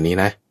ลักการนี้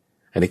นะ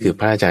อันนี้คือ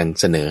พระอาจารย์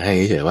เสนอให้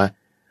เฉยๆว่า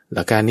ห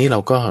ลักการนี้เรา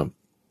ก็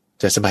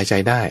จะสบายใจ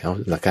ได้เอา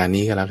หลักการ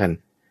นี้ก็แล้วกัน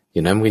อย่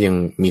างนั้นมันก็ยัง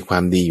มีควา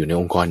มดีอยู่ใน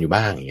องค์กรอยู่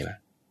บ้างอย่างนี้แหละ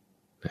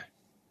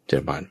เจริ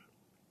ญพร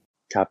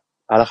ครับ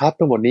เอาละครับ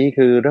ทั้งหมดนี้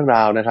คือเรื่องร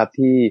าวนะครับ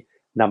ที่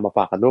นำมาฝ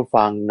ากกันทุก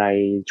ฟังใน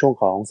ช่วง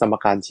ของสม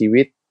การชี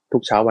วิตทุ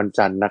กเช้าวัน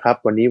จันทร์นะครับ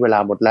วันนี้เวลา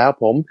หมดแล้ว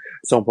ผม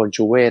ทรงพล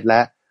ชูเวศแล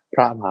ะพ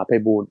ระมหาไพ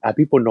บูลย์อ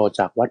ภิปุโน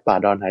จากวัดป่า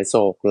ดอนไหโศ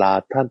กลา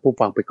ท่านผู้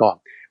ฟังไปก่อน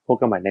พบ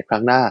กันใหม่ในครั้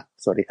งหน้า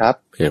สวัสดีครับ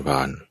เจริญพ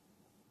ร